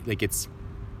engage. Like it's,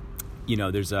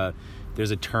 there's a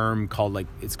term called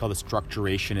it's called a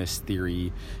structurationist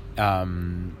theory,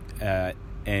 and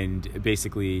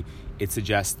basically it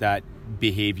suggests that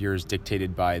behavior is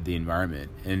dictated by the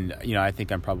environment, and I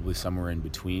think I'm probably somewhere in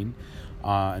between,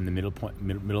 in the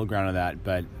middle ground of that.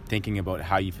 But thinking about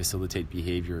how you facilitate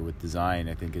behavior with design,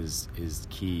 I think is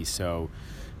key. So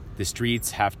the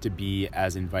streets have to be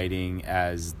as inviting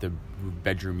as the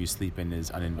bedroom you sleep in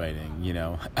is uninviting,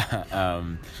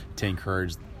 to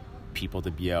encourage people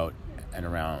to be out and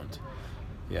around.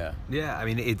 Yeah, I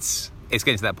mean, it's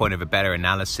getting to that point of a better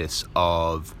analysis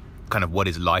of kind of what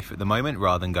is life at the moment,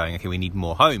 rather than going, okay, we need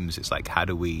more homes. It's like, how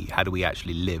do we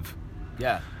actually live?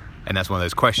 Yeah. And that's one of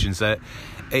those questions that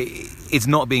it's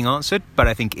not being answered, but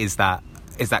I think is that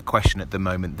question at the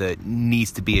moment that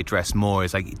needs to be addressed more.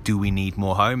 Is like, do we need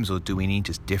more homes, or do we need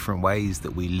just different ways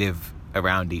that we live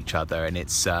around each other? And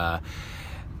it's I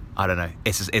don't know,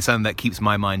 it's something that keeps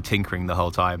my mind tinkering the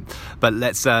whole time. But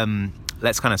let's kind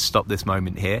of stop this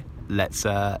moment here. Let's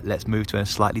move to a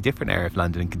slightly different area of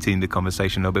London and continue the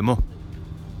conversation a little bit more.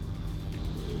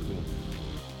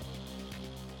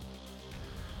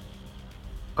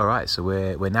 All right, so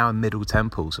we're now in Middle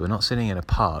Temple, so we're not sitting in a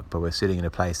park, but we're sitting in a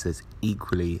place that's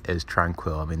equally as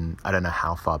tranquil. I mean, I don't know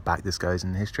how far back this goes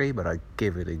in history, but I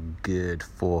give it a good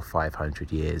 400 or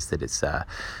 500 years that it's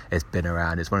been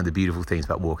around. It's one of the beautiful things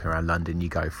about walking around London. You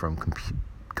go from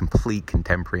complete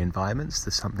contemporary environments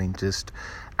to something just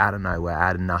out of nowhere,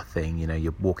 out of nothing.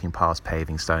 You're walking past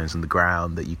paving stones on the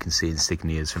ground that you can see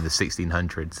insignias from the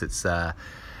 1600s.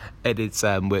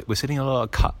 We're sitting a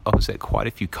lot opposite quite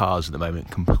a few cars at the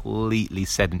moment, completely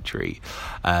sedentary,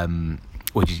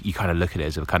 which you kind of look at it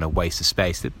as a kind of waste of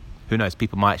space. That, who knows,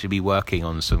 people might actually be working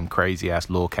on some crazy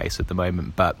ass law case at the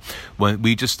moment. But when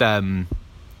we just en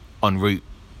route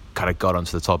kind of got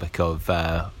onto the topic of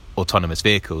autonomous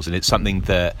vehicles, and it's something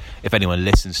that if anyone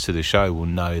listens to the show will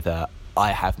know that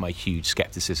I have my huge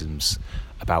skepticisms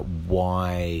about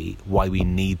why we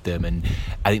need them. And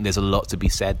I think there's a lot to be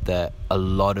said that a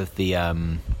lot of the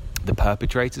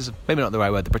perpetrators, maybe not the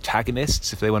right word, the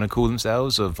protagonists, if they want to call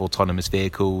themselves, of autonomous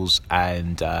vehicles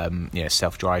and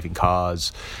self-driving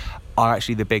cars, are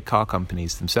actually the big car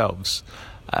companies themselves.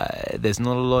 There's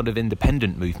not a lot of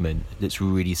independent movement that's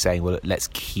really saying, well, let's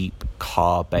keep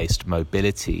car-based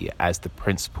mobility as the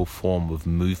principal form of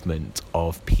movement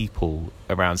of people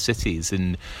around cities.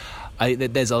 And I think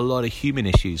that there's a lot of human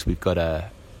issues we've got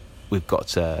to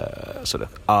sort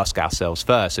of ask ourselves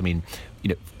first. I mean,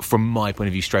 from my point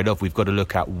of view, straight off, we've got to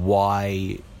look at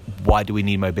why do we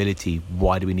need mobility?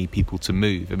 Why do we need people to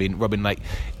move? I mean, Robin, like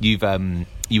you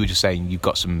were just saying, you've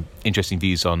got some interesting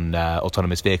views on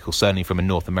autonomous vehicles, certainly from a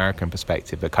North American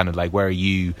perspective. But kind of like, where are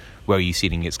you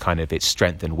seeing its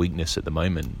strength and weakness at the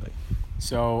moment?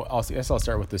 So I guess I'll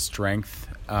start with the strength.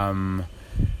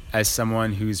 As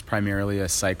someone who's primarily a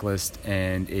cyclist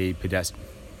and a pedestrian.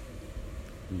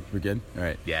 We're good? All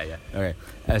right. Yeah. Okay.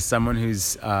 As someone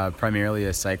who's primarily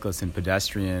a cyclist and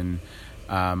pedestrian,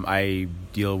 I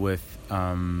deal with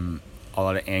a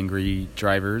lot of angry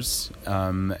drivers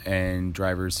and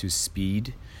drivers who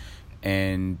speed.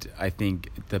 And I think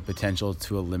the potential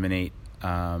to eliminate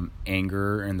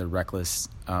anger and the reckless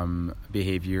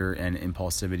behavior and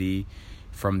impulsivity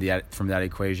from that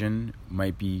equation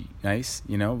might be nice,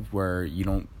 where you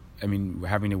don't,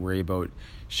 having to worry about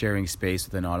sharing space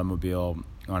with an automobile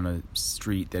on a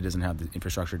street that doesn't have the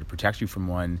infrastructure to protect you from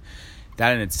one,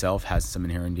 that in itself has some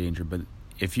inherent danger. But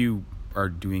if you are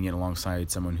doing it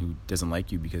alongside someone who doesn't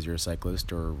like you because you're a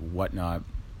cyclist or whatnot,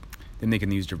 then they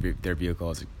can use their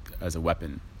vehicle as a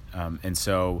weapon. And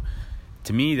so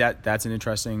to me, that's an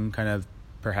interesting kind of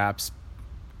perhaps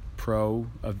pro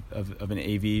of an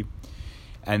AV.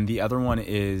 And the other one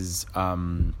is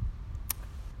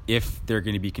if they're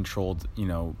going to be controlled,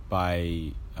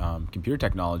 by computer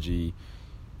technology,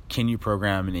 can you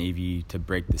program an AV to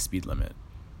break the speed limit?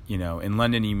 In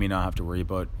London, you may not have to worry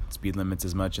about speed limits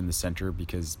as much in the center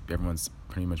because everyone's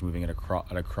pretty much moving at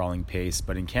a crawling pace.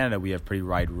 But in Canada, we have pretty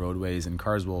wide roadways, and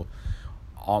cars will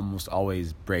almost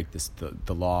always break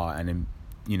the law, and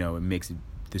it makes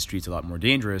the streets a lot more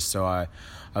dangerous. So I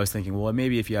was thinking, well,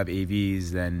 maybe if you have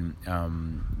AVs, then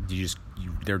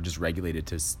they're just regulated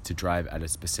to drive at a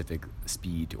specific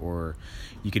speed, or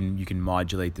you can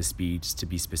modulate the speeds to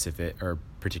be specific or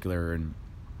particular and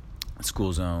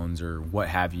school zones or what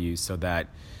have you, so that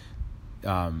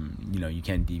you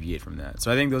can't deviate from that.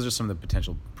 So I think those are some of the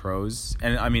potential pros.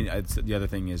 And I mean, the other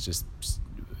thing is just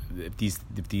if these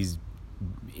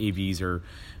AVs are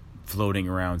floating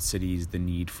around cities, the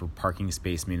need for parking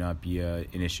space may not be an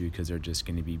issue, because they're just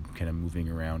going to be kind of moving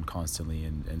around constantly,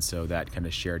 and so that kind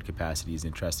of shared capacity is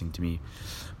interesting to me.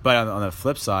 But on the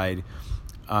flip side,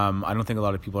 I don't think a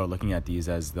lot of people are looking at these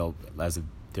as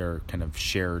they're kind of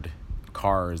shared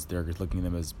cars. They're looking at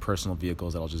them as personal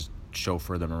vehicles that'll just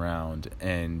chauffeur them around.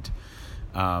 And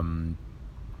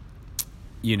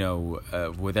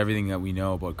with everything that we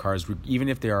know about cars, even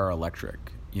if they are electric,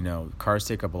 cars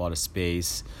take up a lot of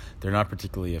space. They're not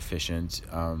particularly efficient.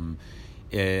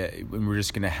 We're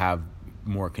just going to have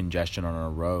more congestion on our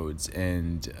roads.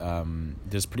 And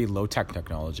there's pretty low-tech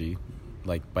technology,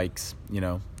 like bikes,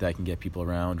 that can get people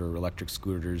around, or electric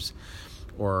scooters.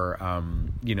 Or,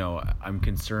 I'm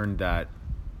concerned that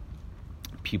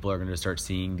people are going to start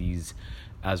seeing these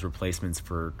as replacements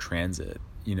for transit.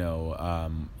 You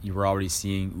were already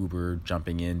seeing Uber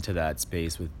jumping into that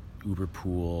space with Uber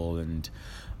Pool, and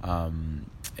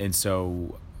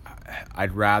so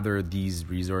I'd rather these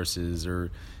resources,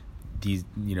 or these,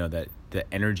 that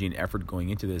the energy and effort going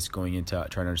into trying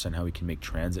to understand how we can make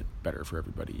transit better for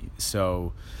everybody.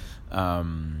 So,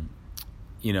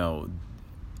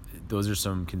 those are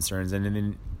some concerns. And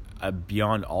then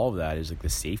beyond all of that is like the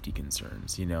safety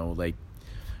concerns,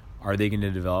 are they going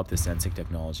to develop the sensing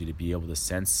technology to be able to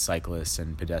sense cyclists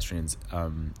and pedestrians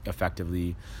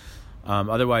effectively?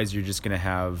 Otherwise, you're just going to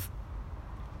have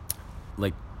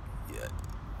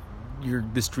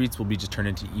the streets will be just turned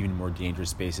into even more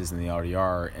dangerous spaces than they already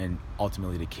are, and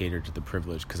ultimately to cater to the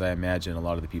privileged. Because I imagine a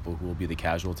lot of the people who will be the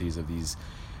casualties of these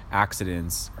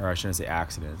accidents, or I shouldn't say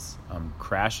accidents,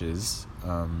 crashes,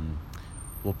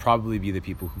 will probably be the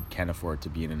people who can't afford to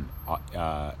be in an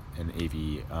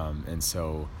AV. And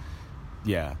so,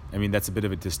 yeah, I mean, that's a bit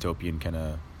of a dystopian kind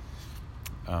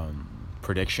of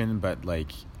prediction, but I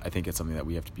think it's something that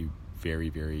we have to be very,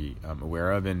 very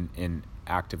aware of, and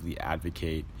actively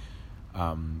advocate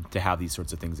to have these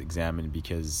sorts of things examined,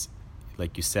 because,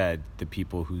 like you said, the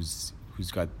people who's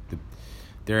got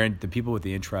the people with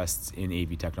the interests in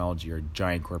AV technology are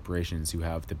giant corporations who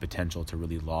have the potential to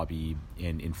really lobby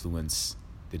and influence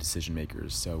the decision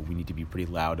makers. So we need to be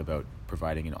pretty loud about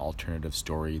providing an alternative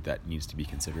story that needs to be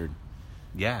considered.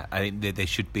 Yeah, I think that there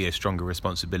should be a stronger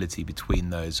responsibility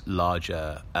between those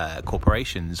larger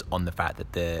corporations on the fact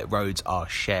that the roads are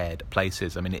shared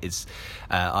places. I mean, it's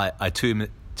I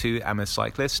too am a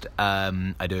cyclist.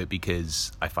 I do it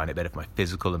because I find it better for my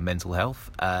physical and mental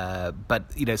health.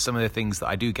 But some of the things that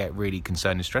I do get really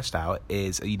concerned and stressed out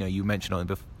is, you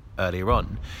mentioned earlier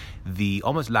on, the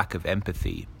almost lack of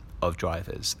empathy of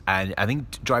drivers. And I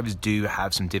think drivers do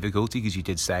have some difficulty, because you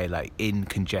did say, in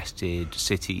congested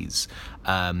cities,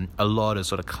 a lot of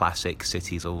sort of classic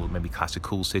cities, or maybe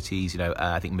classical cities,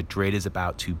 I think Madrid is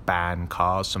about to ban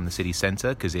cars from the city centre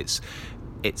because it's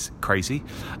crazy.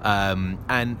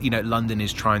 And London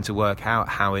is trying to work out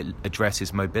how it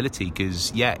addresses mobility,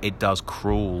 because it does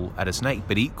crawl at a snake,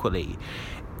 but equally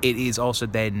it is also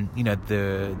then,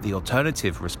 the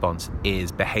alternative response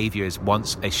is behaviours.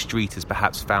 Once a street is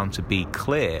perhaps found to be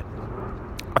clear,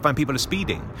 I find people are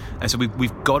speeding. And so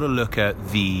we've got to look at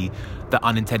the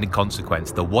unintended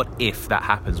consequence, the what if that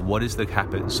happens, what is the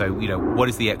happen. So, what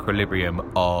is the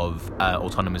equilibrium of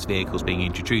autonomous vehicles being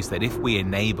introduced, that if we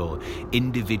enable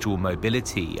individual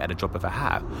mobility at a drop of a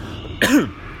hat,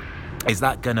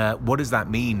 what does that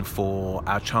mean for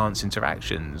our chance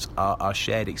interactions, our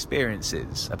shared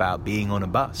experiences about being on a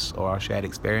bus, or our shared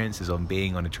experiences on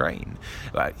being on a train?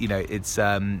 It's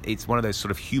one of those sort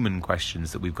of human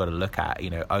questions that we've got to look at,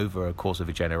 over a course of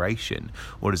a generation.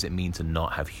 What does it mean to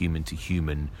not have human to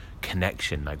human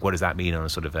connection? What does that mean on a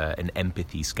sort of an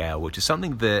empathy scale, which is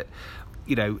something that,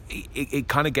 it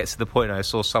kind of gets to the point. I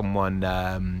saw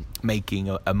someone making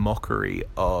a mockery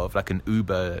of an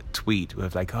Uber tweet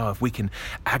with if we can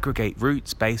aggregate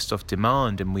routes based off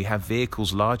demand, and we have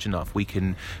vehicles large enough, we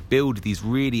can build these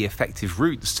really effective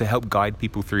routes to help guide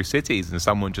people through cities. And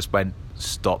someone just went,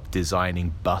 stop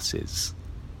designing buses.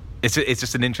 It's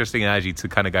just an interesting analogy to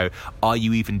kind of go, are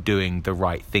you even doing the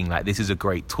right thing? This is a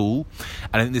great tool.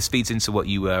 And I think this feeds into what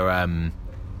you were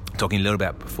talking a little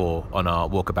bit before on our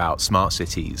walkabout smart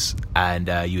cities, and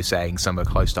you were saying somewhere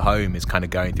close to home is kind of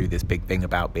going through this big thing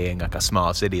about being a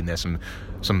smart city, and there's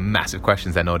some massive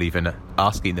questions they're not even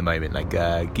asking at the moment.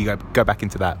 Can you go back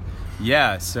into that?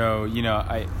 Yeah, so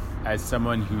I, as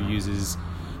someone who uses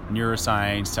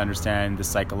neuroscience to understand the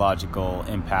psychological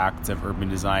impacts of urban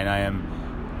design, I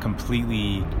am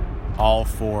completely all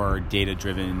for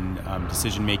data-driven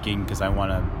decision making because I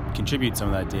want to contribute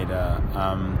some of that data.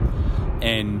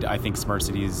 And I think smart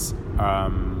cities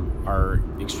are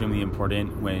extremely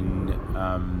important when,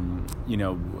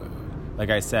 like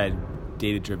I said,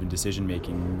 data-driven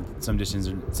decision-making. Some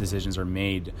decisions are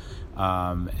made,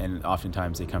 and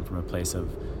oftentimes they come from a place of,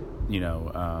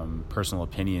 personal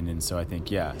opinion. And so I think,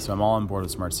 so I'm all on board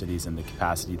with smart cities and the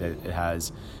capacity that it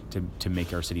has to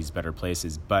make our cities better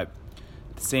places. But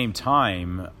at the same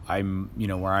time, I'm,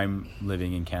 where I'm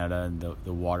living in Canada, in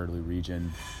the Waterloo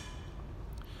region,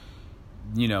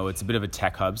 it's a bit of a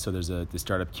tech hub. So there's the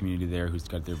startup community there who's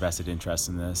got their vested interest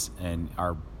in this. And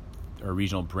our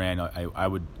regional brand, I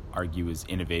would argue, is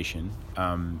innovation.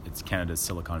 It's Canada's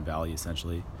Silicon Valley,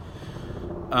 essentially.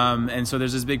 And so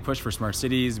there's this big push for smart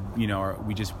cities.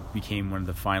 We just became one of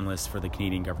the finalists for the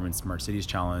Canadian government Smart Cities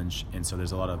Challenge. And so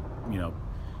there's a lot of,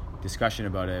 discussion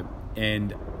about it.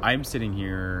 And I'm sitting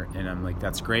here and I'm like,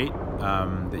 that's great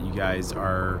that you guys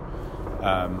are,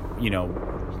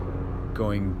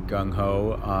 going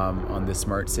gung-ho on the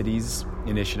Smart Cities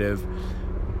initiative.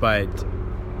 But,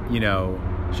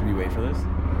 should we wait for this?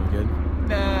 Are we good?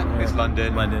 Nah, it's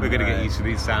London. We're going to get used to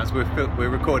these sounds. We're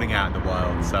recording out in the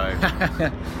wild, so...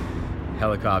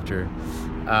 Helicopter.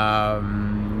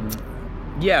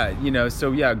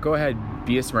 Go ahead,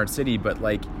 be a smart city, but,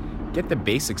 get the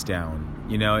basics down.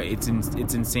 It's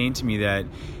insane to me that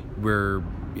we're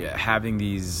having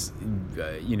these,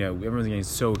 everyone's getting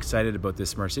so excited about this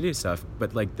smart city stuff,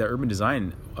 but, the urban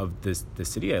design of the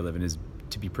city I live in is,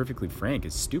 to be perfectly frank,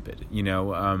 is stupid.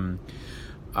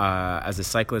 As a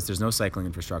cyclist, there's no cycling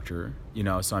infrastructure,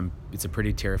 so it's a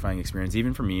pretty terrifying experience.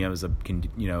 Even for me, I was a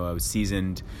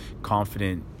seasoned,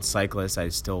 confident cyclist. I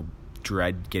still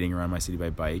dread getting around my city by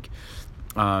bike.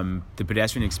 The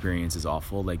pedestrian experience is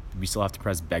awful. We still have to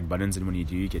press beg buttons, and when you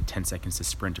do, you get 10 seconds to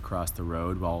sprint across the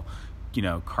road while,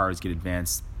 cars get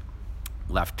advanced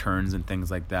left turns and things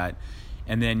like that.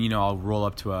 And then, I'll roll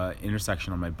up to a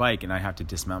intersection on my bike, and I have to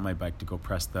dismount my bike to go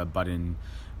press the button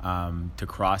to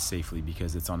cross safely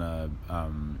because it's on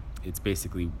it's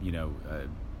basically,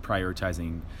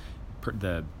 prioritizing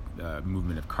the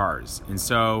movement of cars. And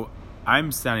so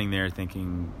I'm standing there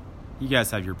thinking, you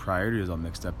guys have your priorities all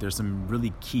mixed up. There's some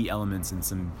really key elements and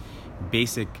some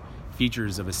basic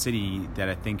features of a city that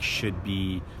I think should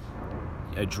be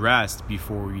addressed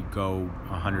before we go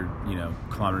 100,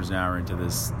 kilometers an hour into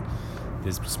this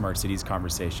smart cities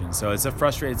conversation. So it's a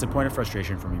point of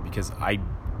frustration for me because I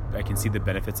can see the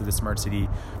benefits of the smart city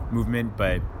movement,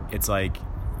 but it's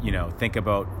think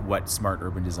about what smart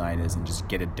urban design is and just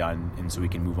get it done, and so we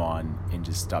can move on and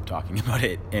just stop talking about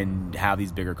it and have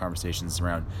these bigger conversations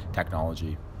around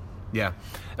technology. Yeah,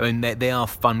 I mean they are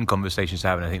fun conversations to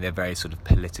have, and I think they're very sort of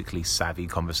politically savvy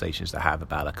conversations to have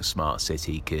about a smart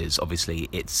city, because obviously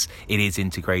it is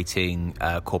integrating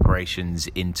corporations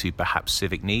into perhaps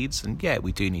civic needs, and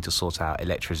we do need to sort out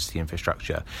electricity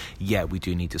infrastructure. We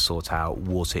do need to sort out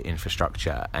water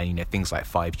infrastructure, and things like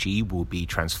 5G will be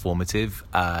transformative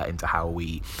into how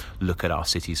we look at our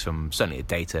cities from certainly a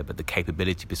data, but the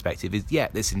capability perspective is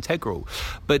it's integral,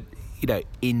 but.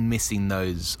 In missing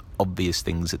those obvious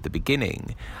things at the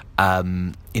beginning,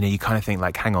 you kind of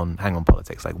think hang on,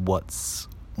 politics,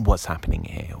 what's happening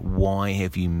here? Why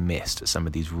have you missed some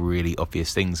of these really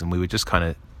obvious things? And we were just kind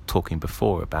of talking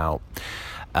before about,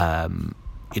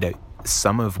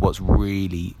 some of what's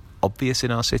really obvious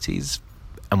in our cities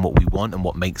and what we want and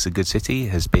what makes a good city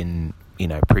has been,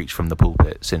 preached from the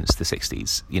pulpit since the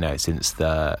 60s, since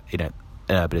the, an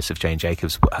urbanist of Jane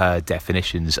Jacobs, her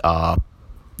definitions are,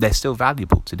 they're still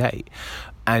valuable today.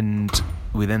 And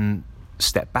we then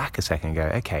step back a second and go,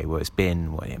 okay, well, it's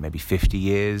been maybe 50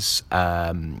 years,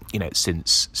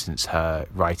 since her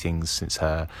writings, since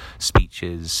her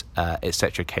speeches,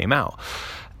 etc. came out,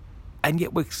 and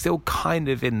yet we're still kind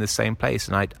of in the same place.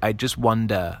 And I just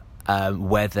wonder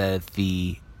whether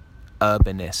the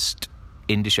urbanist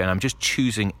industry, and I'm just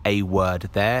choosing a word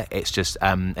there, it's just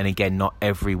and again, not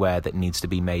everywhere that needs to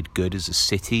be made good as a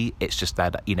city, it's just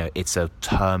that it's a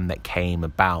term that came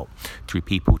about through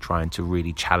people trying to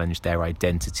really challenge their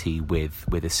identity with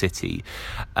a city,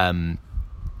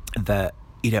 that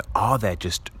are there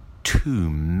just too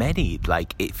many?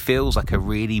 It feels like a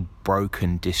really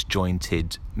broken,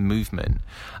 disjointed movement,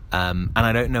 and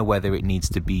I don't know whether it needs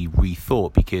to be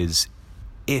rethought, because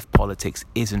if politics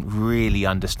isn't really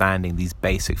understanding these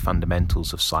basic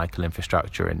fundamentals of cycle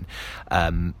infrastructure, and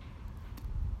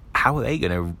how are they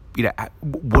going to,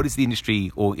 what is the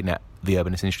industry or the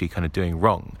urbanist industry kind of doing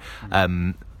wrong?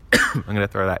 I'm going to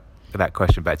throw that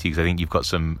question back to you, because I think you've got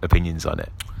some opinions on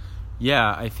it.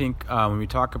 Yeah, I think when we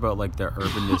talk about the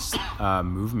urbanist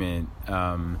movement,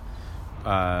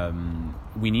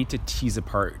 we need to tease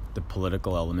apart the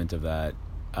political element of that.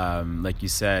 Like you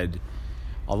said,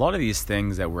 a lot of these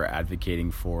things that we're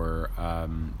advocating for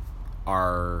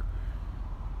are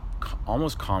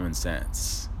almost common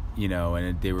sense,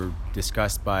 and they were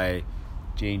discussed by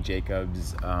Jane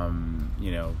Jacobs,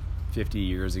 50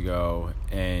 years ago,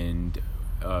 and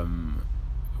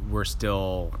we're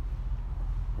still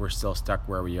stuck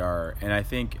where we are. And I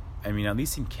think, at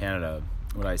least in Canada,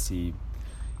 what I see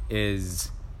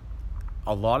is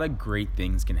a lot of great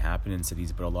things can happen in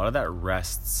cities, but a lot of that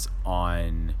rests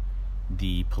on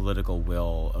the political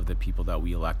will of the people that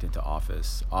we elect into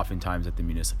office, oftentimes at the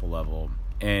municipal level.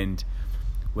 And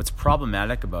what's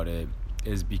problematic about it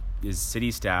is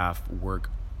city staff work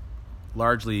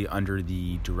largely under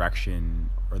the direction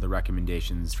or the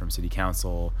recommendations from city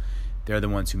council. They're the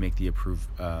ones who make the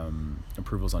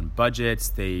approvals on budgets.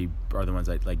 They are the ones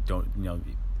that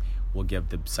will give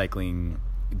the cycling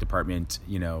department,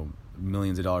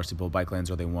 millions of dollars to build bike lanes,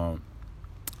 or they won't.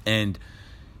 And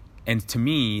to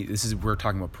me, we're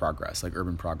talking about progress, like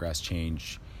urban progress,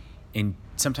 change. And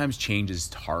sometimes change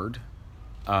is hard.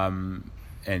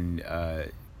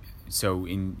 So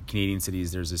in Canadian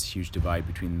cities, there's this huge divide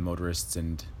between motorists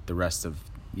and the rest of,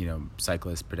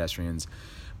 cyclists, pedestrians.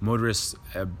 Motorists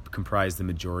comprise the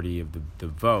majority of the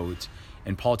vote,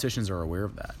 and politicians are aware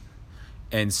of that.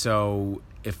 And so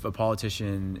if a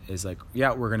politician is like,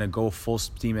 yeah, we're going to go full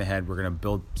steam ahead, we're going to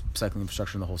build cycling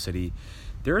infrastructure in the whole city,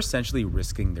 they're essentially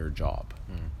risking their job,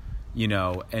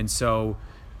 And so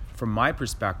from my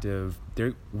perspective,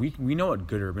 we know what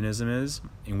good urbanism is,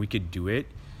 and we could do it.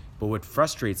 But what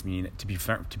frustrates me,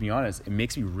 to be honest, it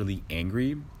makes me really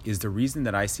angry, is the reason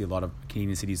that I see a lot of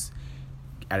Canadian cities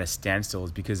at a standstill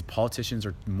is because politicians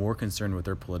are more concerned with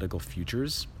their political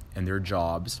futures and their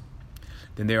jobs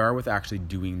than they are with actually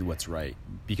doing what's right.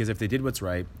 Because if they did what's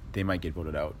right, they might get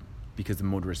voted out, because the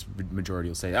motorist majority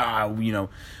will say,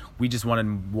 we just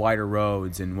wanted wider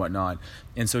roads and whatnot.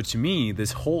 And so to me,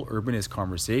 this whole urbanist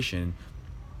conversation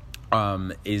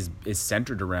is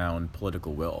centered around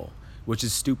political will, which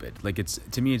is stupid.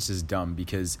 To me, it's just dumb,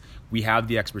 because we have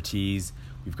the expertise,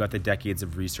 we've got the decades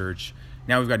of research.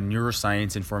 Now we've got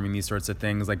neuroscience informing these sorts of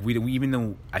things. We even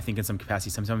though I think in some capacity,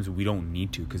 sometimes we don't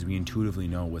need to, because we intuitively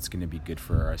know what's going to be good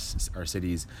for our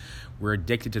cities. We're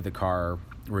addicted to the car.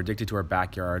 We're addicted to our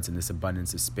backyards and this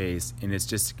abundance of space. And it's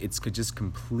just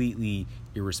completely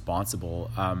irresponsible.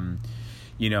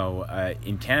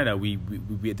 In Canada, we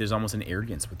there's almost an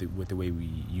arrogance with the way we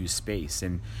use space.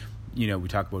 And, we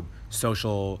talk about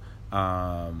social,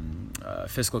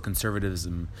 fiscal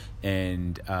conservatism,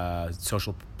 and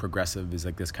social progressive is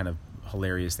like this kind of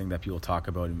hilarious thing that people talk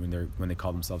about when they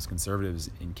call themselves conservatives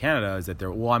in Canada, is that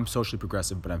I'm socially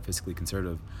progressive, but I'm fiscally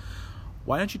conservative.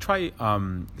 Why don't you try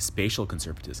spatial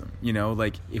conservatism?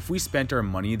 If we spent our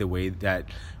money the way that,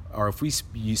 or if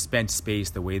you spent space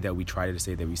the way that we try to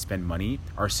say that we spend money,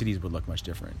 our cities would look much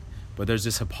different. But there's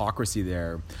this hypocrisy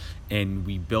there, and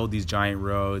we build these giant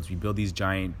roads, we build these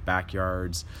giant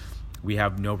backyards. We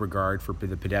have no regard for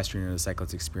the pedestrian or the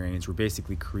cyclist experience. We're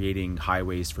basically creating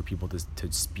highways for people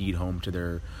to speed home to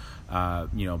their,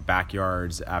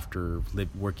 backyards after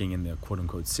working in the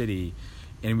quote-unquote city.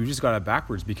 And we've just got it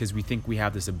backwards, because we think we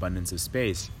have this abundance of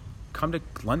space. Come to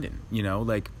London,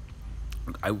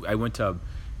 I went to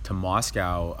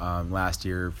Moscow last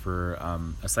year for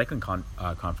a cycling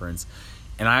conference.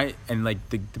 And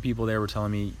the people there were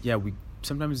telling me, yeah,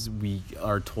 sometimes we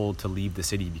are told to leave the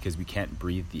city because we can't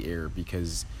breathe the air,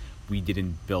 because we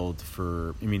didn't build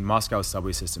for. Moscow's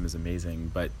subway system is amazing,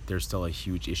 but there's still a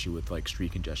huge issue with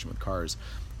street congestion with cars,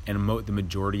 and the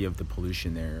majority of the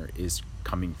pollution there is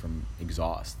coming from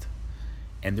exhaust,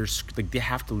 and they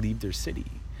have to leave their city.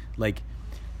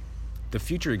 The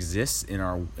future exists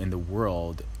in the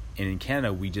world, and in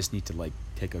Canada we just need to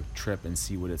take a trip and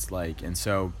see what it's like. And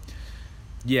so.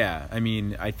 Yeah,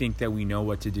 I think that we know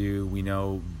what to do. We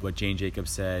know what Jane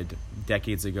Jacobs said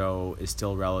decades ago is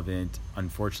still relevant.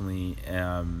 Unfortunately,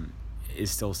 is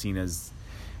still seen as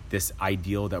this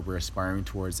ideal that we're aspiring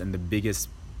towards. And the biggest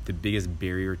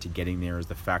barrier to getting there is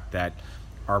the fact that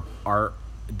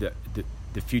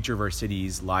the future of our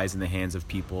cities lies in the hands of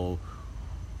people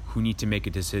who need to make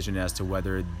a decision as to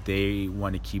whether they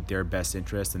want to keep their best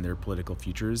interests and their political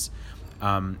futures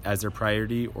as their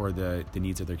priority, or the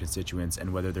needs of their constituents,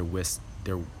 and whether they're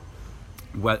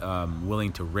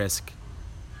willing to risk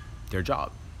their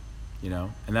job,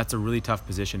 and that's a really tough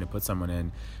position to put someone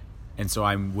in. And so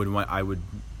I'm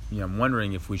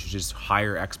wondering if we should just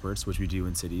hire experts, which we do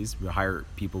in cities. We hire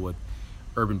people with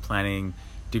urban planning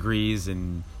degrees,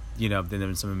 and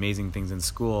then some amazing things in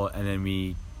school, and then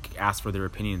we ask for their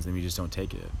opinions, and we just don't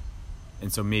take it.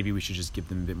 And so maybe we should just give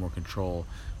them a bit more control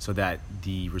so that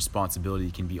the responsibility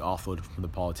can be offloaded from the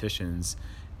politicians,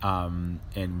 and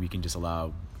we can just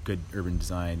allow good urban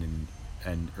design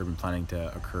and urban planning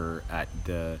to occur at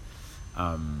the,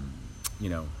 at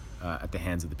the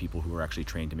hands of the people who are actually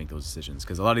trained to make those decisions.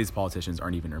 Because a lot of these politicians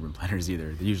aren't even urban planners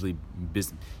either. They're usually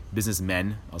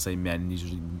businessmen. I'll say men.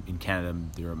 Usually in Canada,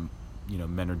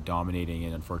 men are dominating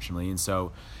it, unfortunately. And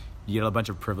so you get a bunch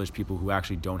of privileged people who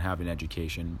actually don't have an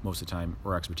education most of the time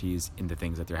or expertise in the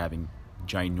things that they're having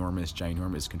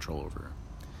ginormous control over.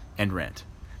 And rent.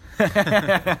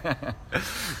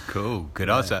 Cool.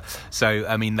 Good answer. So,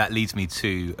 I mean, that leads me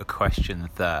to a question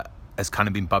that has kind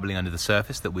of been bubbling under the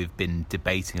surface that we've been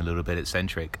debating a little bit at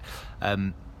Centric.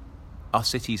 Are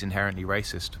cities inherently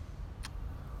racist?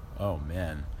 Oh,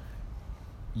 man.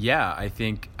 Yeah, I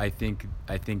think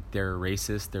they're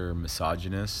racist. They're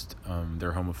misogynist.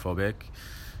 They're homophobic.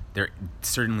 They're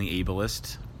certainly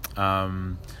ableist.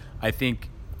 I think,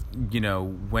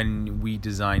 when we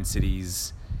design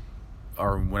cities,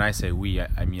 or when I say we,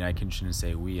 I mean I shouldn't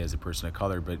say we as a person of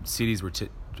color, but cities were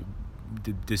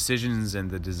the decisions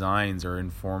and the designs are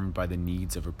informed by the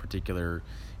needs of a particular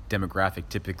demographic,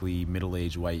 typically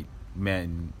middle-aged white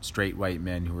men, straight white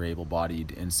men who are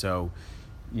able-bodied, and so.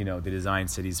 They design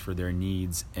cities for their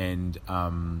needs, and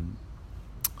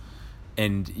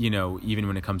even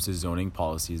when it comes to zoning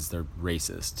policies, they're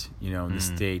racist. In the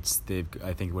States,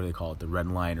 I think, what do they call it, the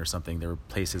red line or something. There were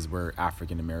places where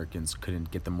African Americans couldn't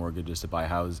get the mortgages to buy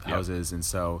houses, and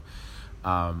so, they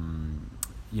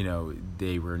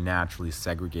were naturally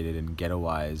segregated and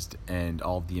ghettoized, and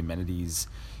all of the amenities,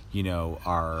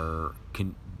 are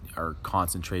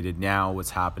concentrated. Now, what's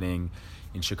happening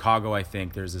in Chicago? I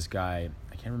think there's this guy.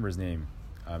 I can't remember his name,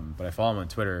 but I follow him on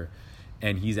Twitter,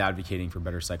 and he's advocating for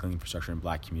better cycling infrastructure in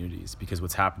black communities, because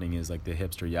what's happening is like the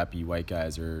hipster yuppie white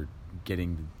guys are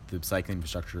getting the cycling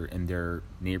infrastructure in their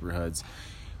neighborhoods,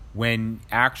 when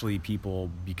actually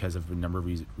people, because of a number of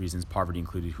reasons, poverty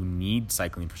included, who need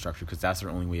cycling infrastructure because that's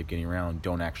their only way of getting around,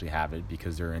 don't actually have it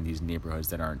because they're in these neighborhoods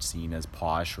that aren't seen as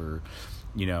posh, or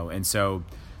and so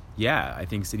yeah, I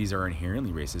think cities are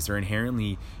inherently racist. They're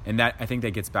inherently, and that, I think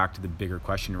that gets back to the bigger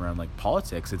question around like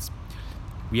politics.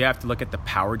 We have to look at the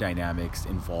power dynamics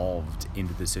involved in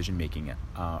the decision making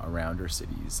around our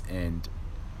cities, and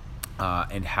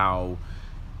how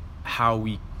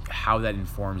that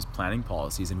informs planning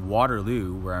policies. In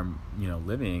Waterloo, where I'm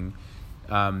living,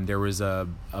 there was a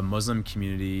Muslim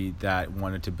community that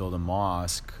wanted to build a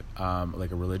mosque,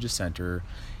 like a religious center,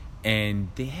 and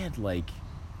they had like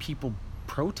people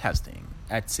protesting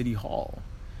at City Hall,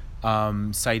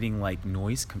 citing like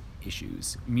noise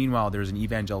issues. Meanwhile, there's an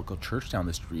evangelical church down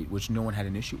the street which no one had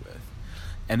an issue with,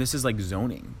 and this is like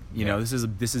zoning. This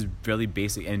is really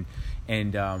basic, and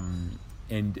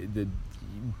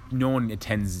no one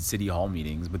attends City Hall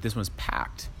meetings, but this one's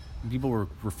packed. People were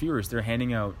furious. They're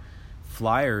handing out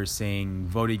flyers saying,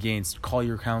 "Vote against, call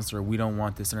your counselor. We don't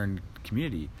want this in our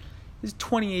community." This is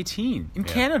 2018 in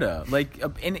Canada, like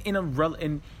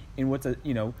in what's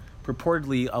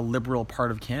purportedly a liberal part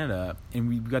of Canada, and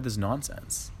we've got this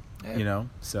nonsense.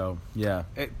 So yeah,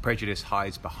 prejudice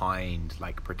hides behind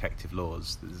like protective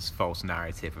laws. This false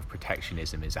narrative of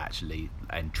protectionism is actually,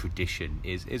 and tradition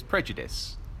is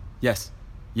prejudice. Yes,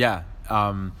 yeah,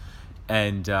 and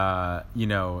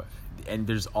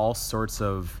there's all sorts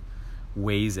of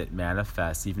ways it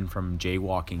manifests, even from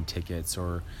jaywalking tickets,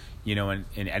 or in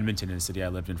Edmonton, in a city I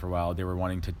lived in for a while, they were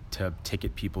wanting to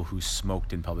ticket people who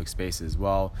smoked in public spaces.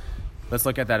 Well, let's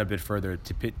look at that a bit further.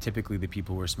 Typically, the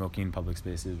people who were smoking in public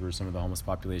spaces were some of the homeless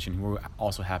population, who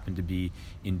also happened to be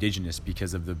Indigenous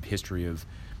because of the history of,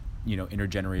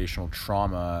 intergenerational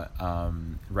trauma,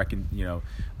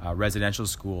 residential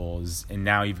schools, and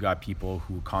now you've got people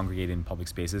who congregate in public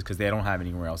spaces because they don't have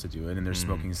anywhere else to do it, and they're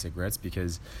smoking cigarettes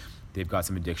because they've got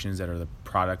some addictions that are the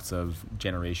products of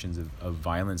generations of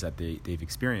violence that they've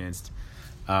experienced.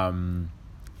 At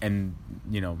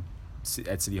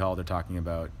City Hall, they're talking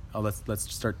about,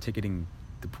 let's start ticketing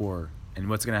the poor. And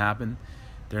what's going to happen?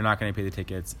 They're not going to pay the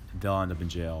tickets. They'll end up in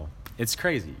jail. It's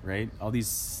crazy, right? All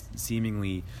these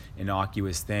seemingly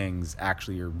innocuous things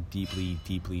actually are deeply,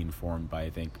 deeply informed by, I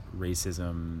think,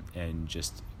 racism and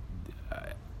just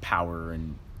power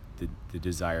and the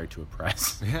desire to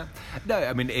oppress. Yeah. No,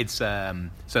 I mean, it's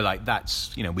so like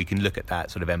that's, we can look at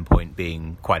that sort of endpoint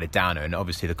being quite a downer, and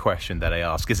obviously the question that I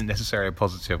ask isn't necessarily a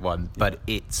positive one, but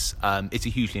it's a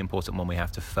hugely important one we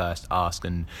have to first ask,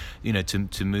 and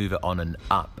to move it on and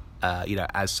up.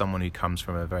 As someone who comes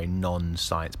from a very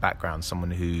non-science background,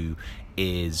 someone who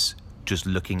is just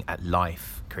looking at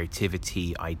life,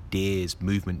 creativity, ideas,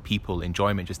 movement, people,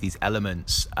 enjoyment, just these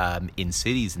elements in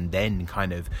cities, and then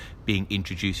kind of being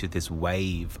introduced to this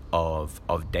wave of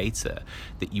data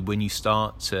that when you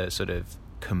start to sort of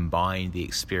combine the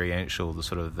experiential, the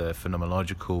sort of the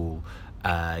phenomenological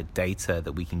data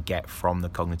that we can get from the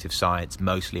cognitive science,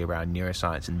 mostly around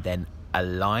neuroscience, and then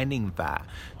aligning that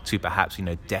to perhaps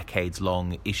decades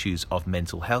long issues of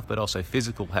mental health, but also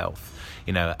physical health.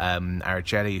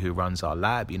 Araceli, who runs our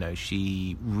lab,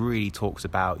 she really talks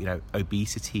about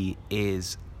obesity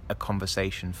is a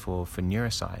conversation for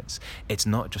neuroscience. It's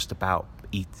not just about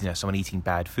someone eating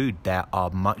bad food. There are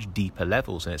much deeper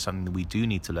levels, and it's something that we do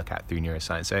need to look at through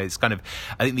neuroscience. So it's kind of,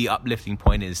 I think the uplifting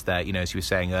point is that, as you were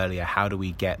saying earlier, how do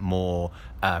we get more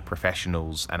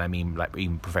professionals, and I mean like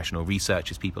even professional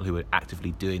researchers, people who are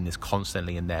actively doing this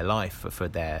constantly in their life for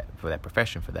their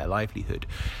profession, for their livelihood.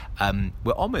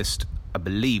 We're almost, I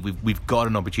believe we've got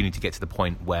an opportunity to get to the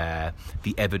point where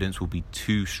the evidence will be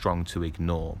too strong to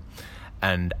ignore.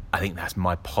 And I think that's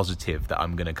my positive that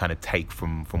I'm going to kind of take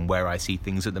from where I see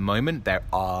things at the moment. There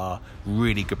are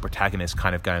really good protagonists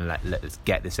kind of going, let's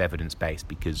get this evidence base,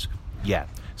 because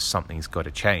something's got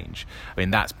to change. I mean,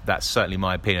 that's certainly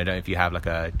my opinion. I don't know if you have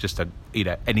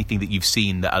anything that you've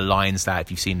seen that aligns that,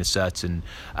 if you've seen a certain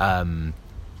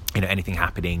anything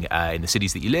happening in the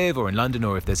cities that you live, or in London,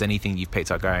 or if there's anything you've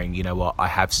picked up going, I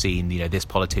have seen, this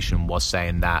politician was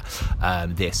saying that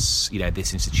this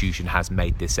institution has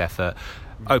made this effort.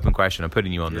 Open question, I'm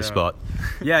putting you on the spot.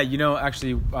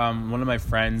 Actually, one of my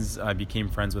friends, I became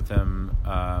friends with him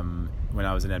when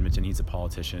I was in Edmonton. He's a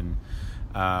politician.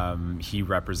 He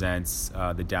represents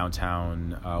the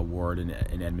downtown ward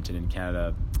in Edmonton in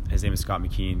Canada. His name is Scott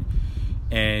McKean.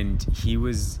 And he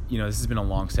was, this has been a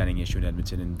long-standing issue in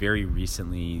Edmonton, and very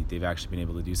recently they've actually been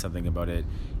able to do something about it,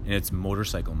 and it's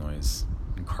motorcycle noise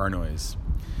and car noise.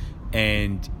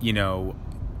 And,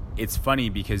 it's funny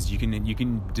because you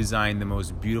can design the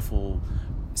most beautiful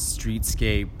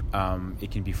streetscape.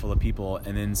 It can be full of people,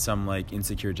 and then some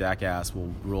insecure jackass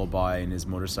will roll by in his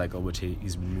motorcycle, which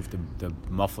he's removed the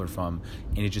muffler from,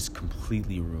 and it just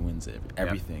completely ruins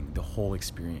everything, the whole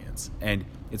experience. And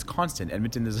it's constant.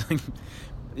 Edmonton is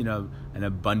an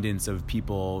abundance of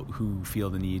people who feel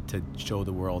the need to show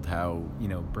the world how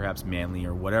perhaps manly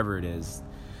or whatever it is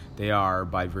they are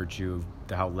by virtue of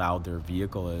how loud their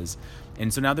vehicle is.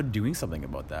 And so now they're doing something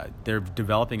about that. They're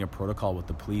developing a protocol with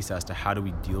the police as to how do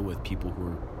we deal with people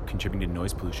who are contributing to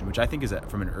noise pollution, which I think is,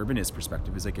 from an urbanist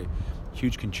perspective, is a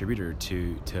huge contributor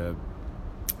to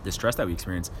the stress that we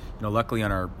experience. Luckily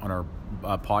on our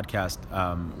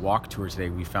podcast walk tour today,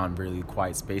 we found really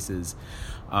quiet spaces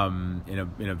in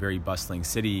a very bustling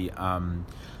city.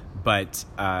 But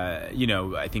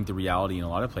I think the reality in a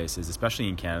lot of places, especially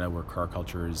in Canada, where car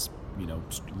culture is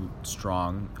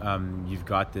strong, you've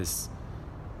got this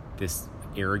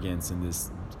arrogance and this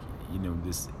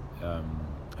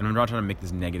and I'm not trying to make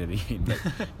this negative again, but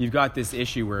you've got this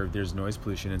issue where there's noise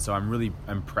pollution. And so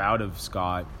I'm proud of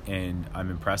Scott, and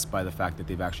I'm impressed by the fact that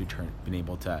they've actually been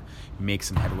able to make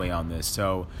some headway on this.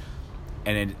 So,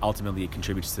 and it ultimately it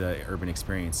contributes to the urban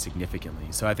experience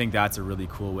significantly. So I think that's a really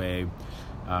cool way,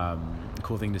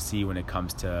 cool thing to see when it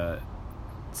comes to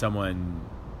someone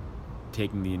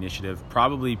taking the initiative,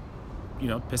 probably,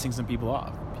 pissing some people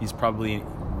off. He's probably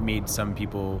made some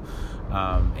people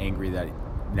angry that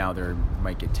now they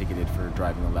might get ticketed for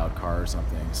driving a loud car or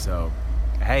something. So,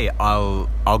 hey,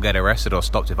 I'll get arrested or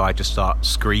stopped if I just start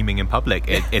screaming in public.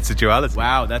 It's a duality.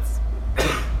 Wow, that's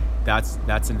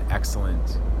an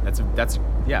excellent. That's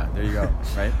yeah. There you go.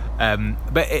 Right.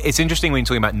 But it's interesting when you're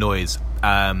talking about noise.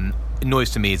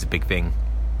 Noise to me is a big thing.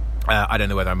 I don't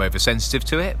know whether I'm oversensitive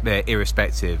to it, but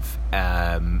irrespective,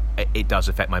 it does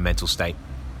affect my mental state.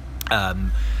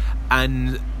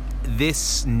 And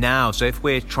this now, so if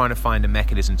we're trying to find a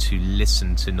mechanism to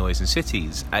listen to noise in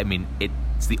cities, I mean,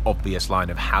 it's the obvious line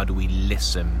of how do we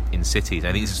listen in cities.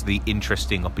 I think this is the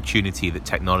interesting opportunity that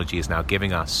technology is now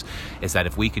giving us, is that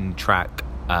if we can track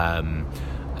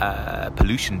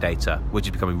pollution data, which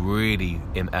is becoming really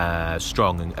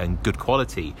strong and good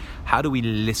quality, how do we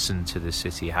listen to the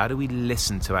city? How do we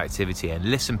listen to activity, and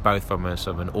listen both from a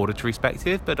sort of an auditory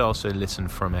perspective, but also listen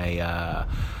from a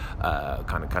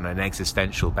kind of an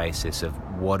existential basis of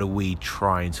what are we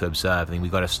trying to observe? I think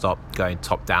we've got to stop going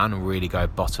top down and really go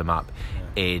bottom up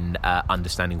in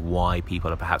understanding why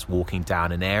people are perhaps walking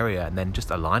down an area, and then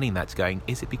just aligning that to going,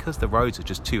 is it because the roads are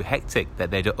just too hectic that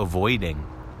they're avoiding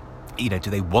do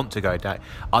they want to go down?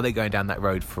 Are they going down that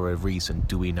road for a reason?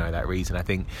 Do we know that reason? I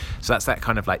think so. That's that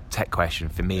kind of like tech question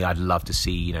for me. I'd love to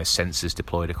see sensors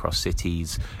deployed across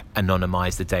cities,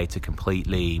 anonymize the data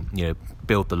completely,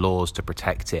 build the laws to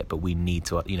protect it, but we need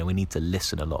to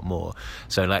listen a lot more.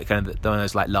 So like kind of one of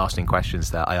those like lasting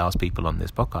questions that I ask people on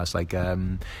this podcast, like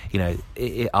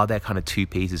are there kind of two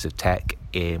pieces of tech,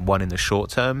 one in the short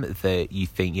term that you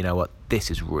think, this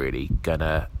is really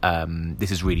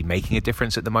making a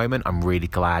difference at the moment. I'm really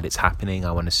glad it's happening.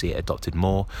 I want to see it adopted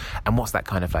more. And what's that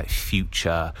kind of like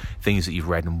future things that you've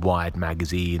read in Wired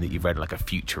magazine, that you've read like a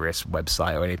futurist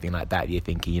website or anything like that? You're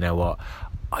thinking,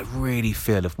 I really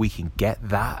feel if we can get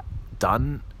that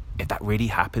done, if that really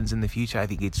happens in the future, I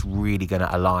think it's really going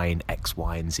to align X,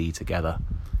 Y, and Z together.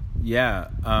 Yeah.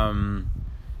 I'm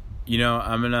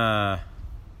gonna.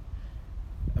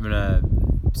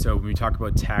 So when we talk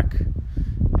about tech,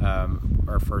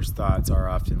 our first thoughts are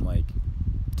often like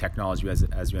technology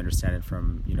as we understand it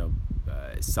from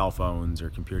cell phones or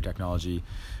computer technology,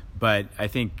 but I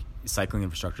think cycling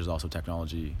infrastructure is also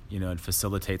technology. It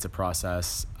facilitates a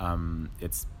process.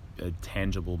 It's a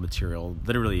tangible material.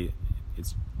 Literally,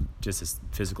 it's just a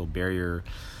physical barrier,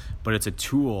 but it's a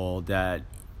tool that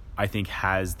I think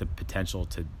has the potential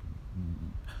to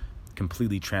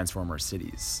completely transform our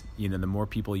cities. The more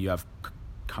people you have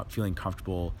feeling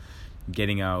comfortable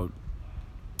getting out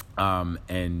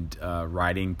and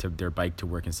riding to their bike to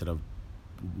work instead of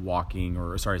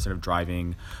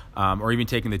driving, or even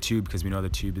taking the tube, because we know the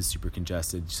tube is super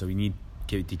congested. So we need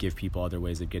to give people other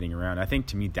ways of getting around. I think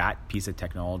to me that piece of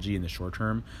technology in the short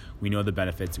term, we know the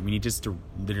benefits. We need just to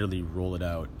literally roll it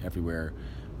out everywhere,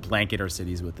 blanket our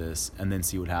cities with this, and then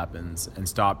see what happens, and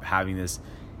stop having this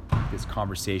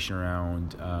conversation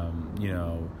around,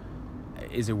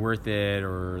 is it worth it,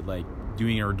 or like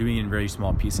doing it in very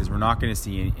small pieces. We're not going to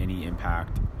see any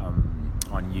impact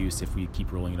on use if we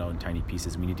keep rolling it out in tiny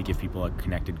pieces. We need to give people a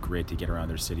connected grid to get around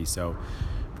their city. So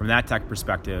from that tech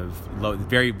perspective,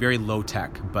 very, very low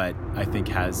tech, but I think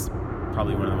has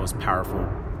probably one of the most powerful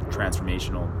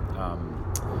transformational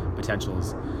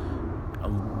potentials.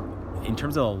 In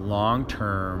terms of the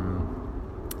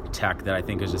long-term tech that I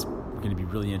think is just going to be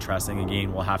really interesting,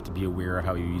 again, we'll have to be aware of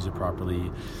how you use it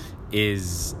properly,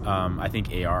 is I think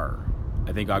AR.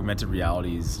 I think augmented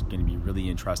reality is going to be really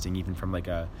interesting, even from like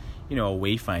a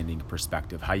wayfinding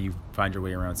perspective, how you find your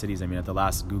way around cities. I mean, at the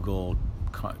last Google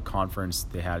conference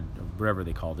they had, whatever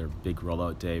they call their big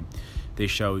rollout day, they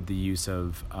showed the use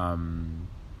of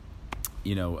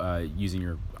using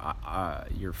your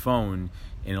phone,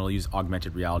 and it'll use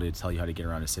augmented reality to tell you how to get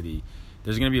around a city.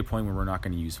 There's going to be a point where we're not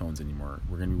going to use phones anymore.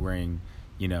 We're going to be wearing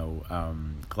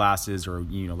glasses, or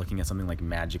looking at something like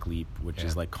Magic Leap, which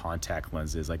is like contact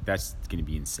lenses. Like, that's going to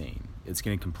be insane. It's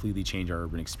going to completely change our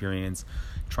urban experience.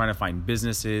 Trying to find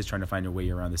businesses, trying to find a way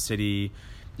around the city,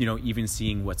 even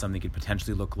seeing what something could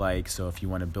potentially look like. So if you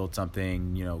want to build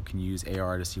something, can you use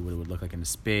AR to see what it would look like in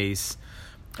space?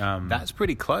 That's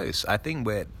pretty close. I think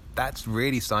that's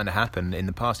really starting to happen. In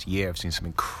the past year, I've seen some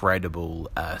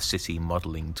incredible city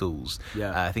modeling tools.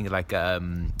 Yeah. I think like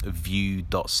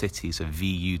View.city, so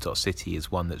VU.city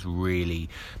is one that's really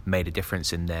made a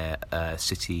difference in their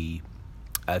city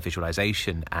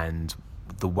visualization. And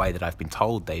the way that I've been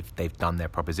told they've done their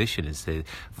proposition is to,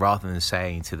 rather than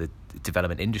saying to the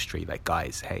development industry, like,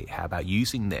 guys, hey, how about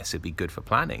using this? It'd be good for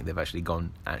planning. They've actually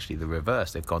gone the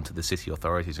reverse. They've gone to the city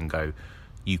authorities and go,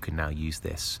 you can now use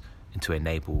this and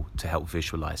to help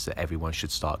visualize that everyone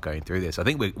should start going through this. I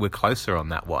think we're closer on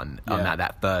that one, on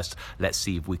that first, let's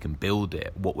see if we can build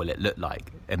it, what will it look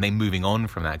like? And then moving on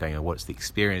from that, going, what's the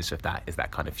experience of that, is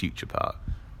that kind of future part.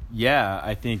 Yeah,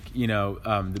 I think, you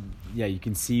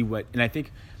can see what, and I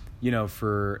think,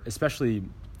 for, especially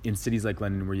in cities like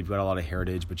London, where you've got a lot of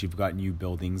heritage, but you've got new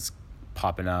buildings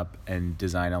popping up and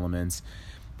design elements,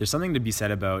 there's something to be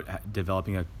said about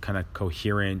developing a kind of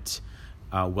coherent,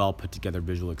 well put together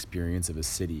visual experience of a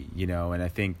city, and I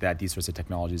think that these sorts of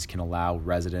technologies can allow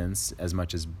residents, as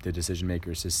much as the decision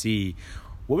makers, to see,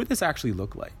 what would this actually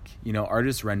look like?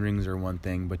 Artist renderings are one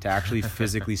thing, but to actually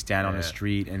physically stand on a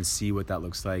street and see what that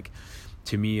looks like,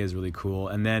 to me, is really cool.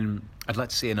 And then I'd like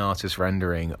to see an artist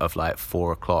rendering of like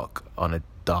 4:00 on a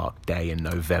dark day in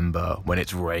November when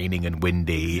it's raining and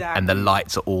windy, exactly, and the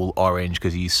lights are all orange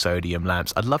because you use sodium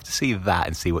lamps. I'd love to see that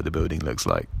and see what the building looks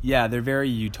like. Yeah, they're very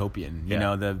utopian.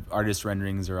 The artist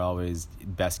renderings are always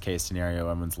best case scenario.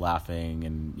 Everyone's laughing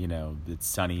and, it's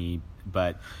sunny.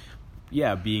 But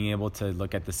yeah, being able to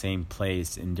look at the same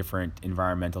place in different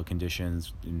environmental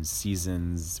conditions, in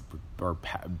seasons, or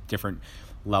different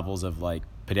levels of like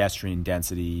pedestrian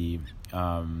density.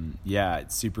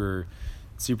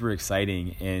 It's super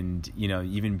exciting. And, you know,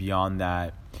 even beyond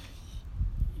that,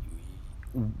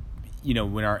 you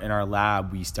know, in our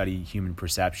lab, we study human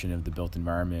perception of the built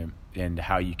environment and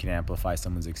how you can amplify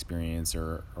someone's experience,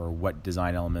 or what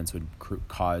design elements would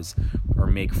cause or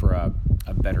make for a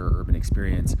better urban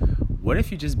experience. What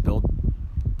if you just built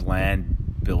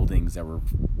bland buildings that were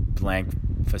blank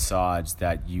facades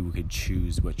that you could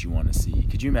choose what you want to see?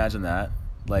 Could you imagine that?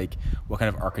 Like, what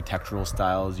kind of architectural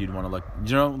styles you'd want to look,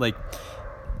 you know, like,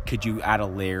 could you add a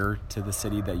layer to the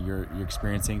city that you're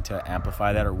experiencing to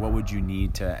amplify that? Or what would you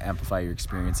need to amplify your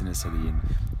experience in a city? And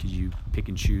could you pick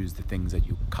and choose the things that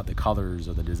you cut, the colors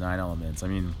or the design elements? I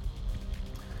mean,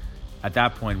 at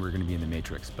that point, we're going to be in the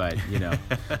Matrix, but, you know.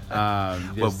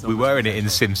 Well, we were in it in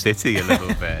SimCity a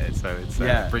little bit, so it's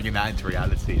bringing that into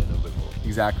reality a little bit more.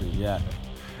 Exactly, yeah.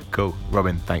 Cool.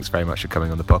 Robin, thanks very much for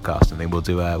coming on the podcast. I think we'll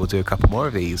do a couple more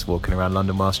of these walking around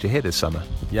London whilst you're here this summer.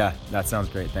 Yeah, that sounds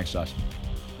great. Thanks, Josh.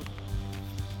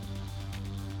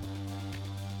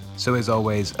 So as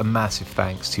always, a massive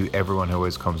thanks to everyone who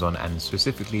always comes on, and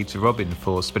specifically to Robin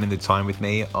for spending the time with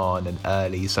me on an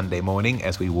early Sunday morning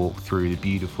as we walk through the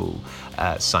beautiful,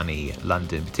 sunny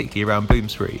London, particularly around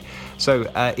Bloomsbury.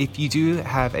 So if you do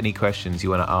have any questions you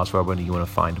want to ask Robin, or you want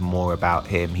to find more about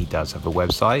him, he does have a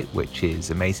website, which is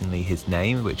amazingly his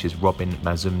name, which is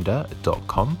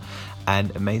robinmazumdar.com.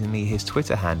 And amazingly, his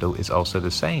Twitter handle is also the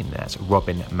same. That's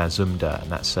Robin Mazumdar,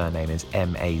 and that surname is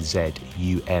Mazumdar.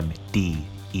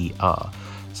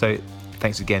 So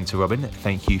thanks again to Robin.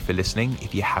 Thank you for listening.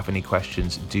 If you have any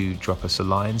questions, do drop us a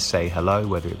line, say hello,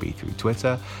 whether it be through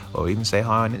Twitter or even say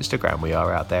hi on Instagram. We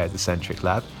are out there at the Centric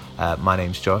Lab. My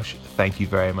name's Josh. Thank you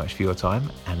very much for your time,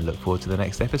 and look forward to the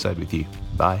next episode with you.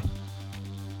 Bye.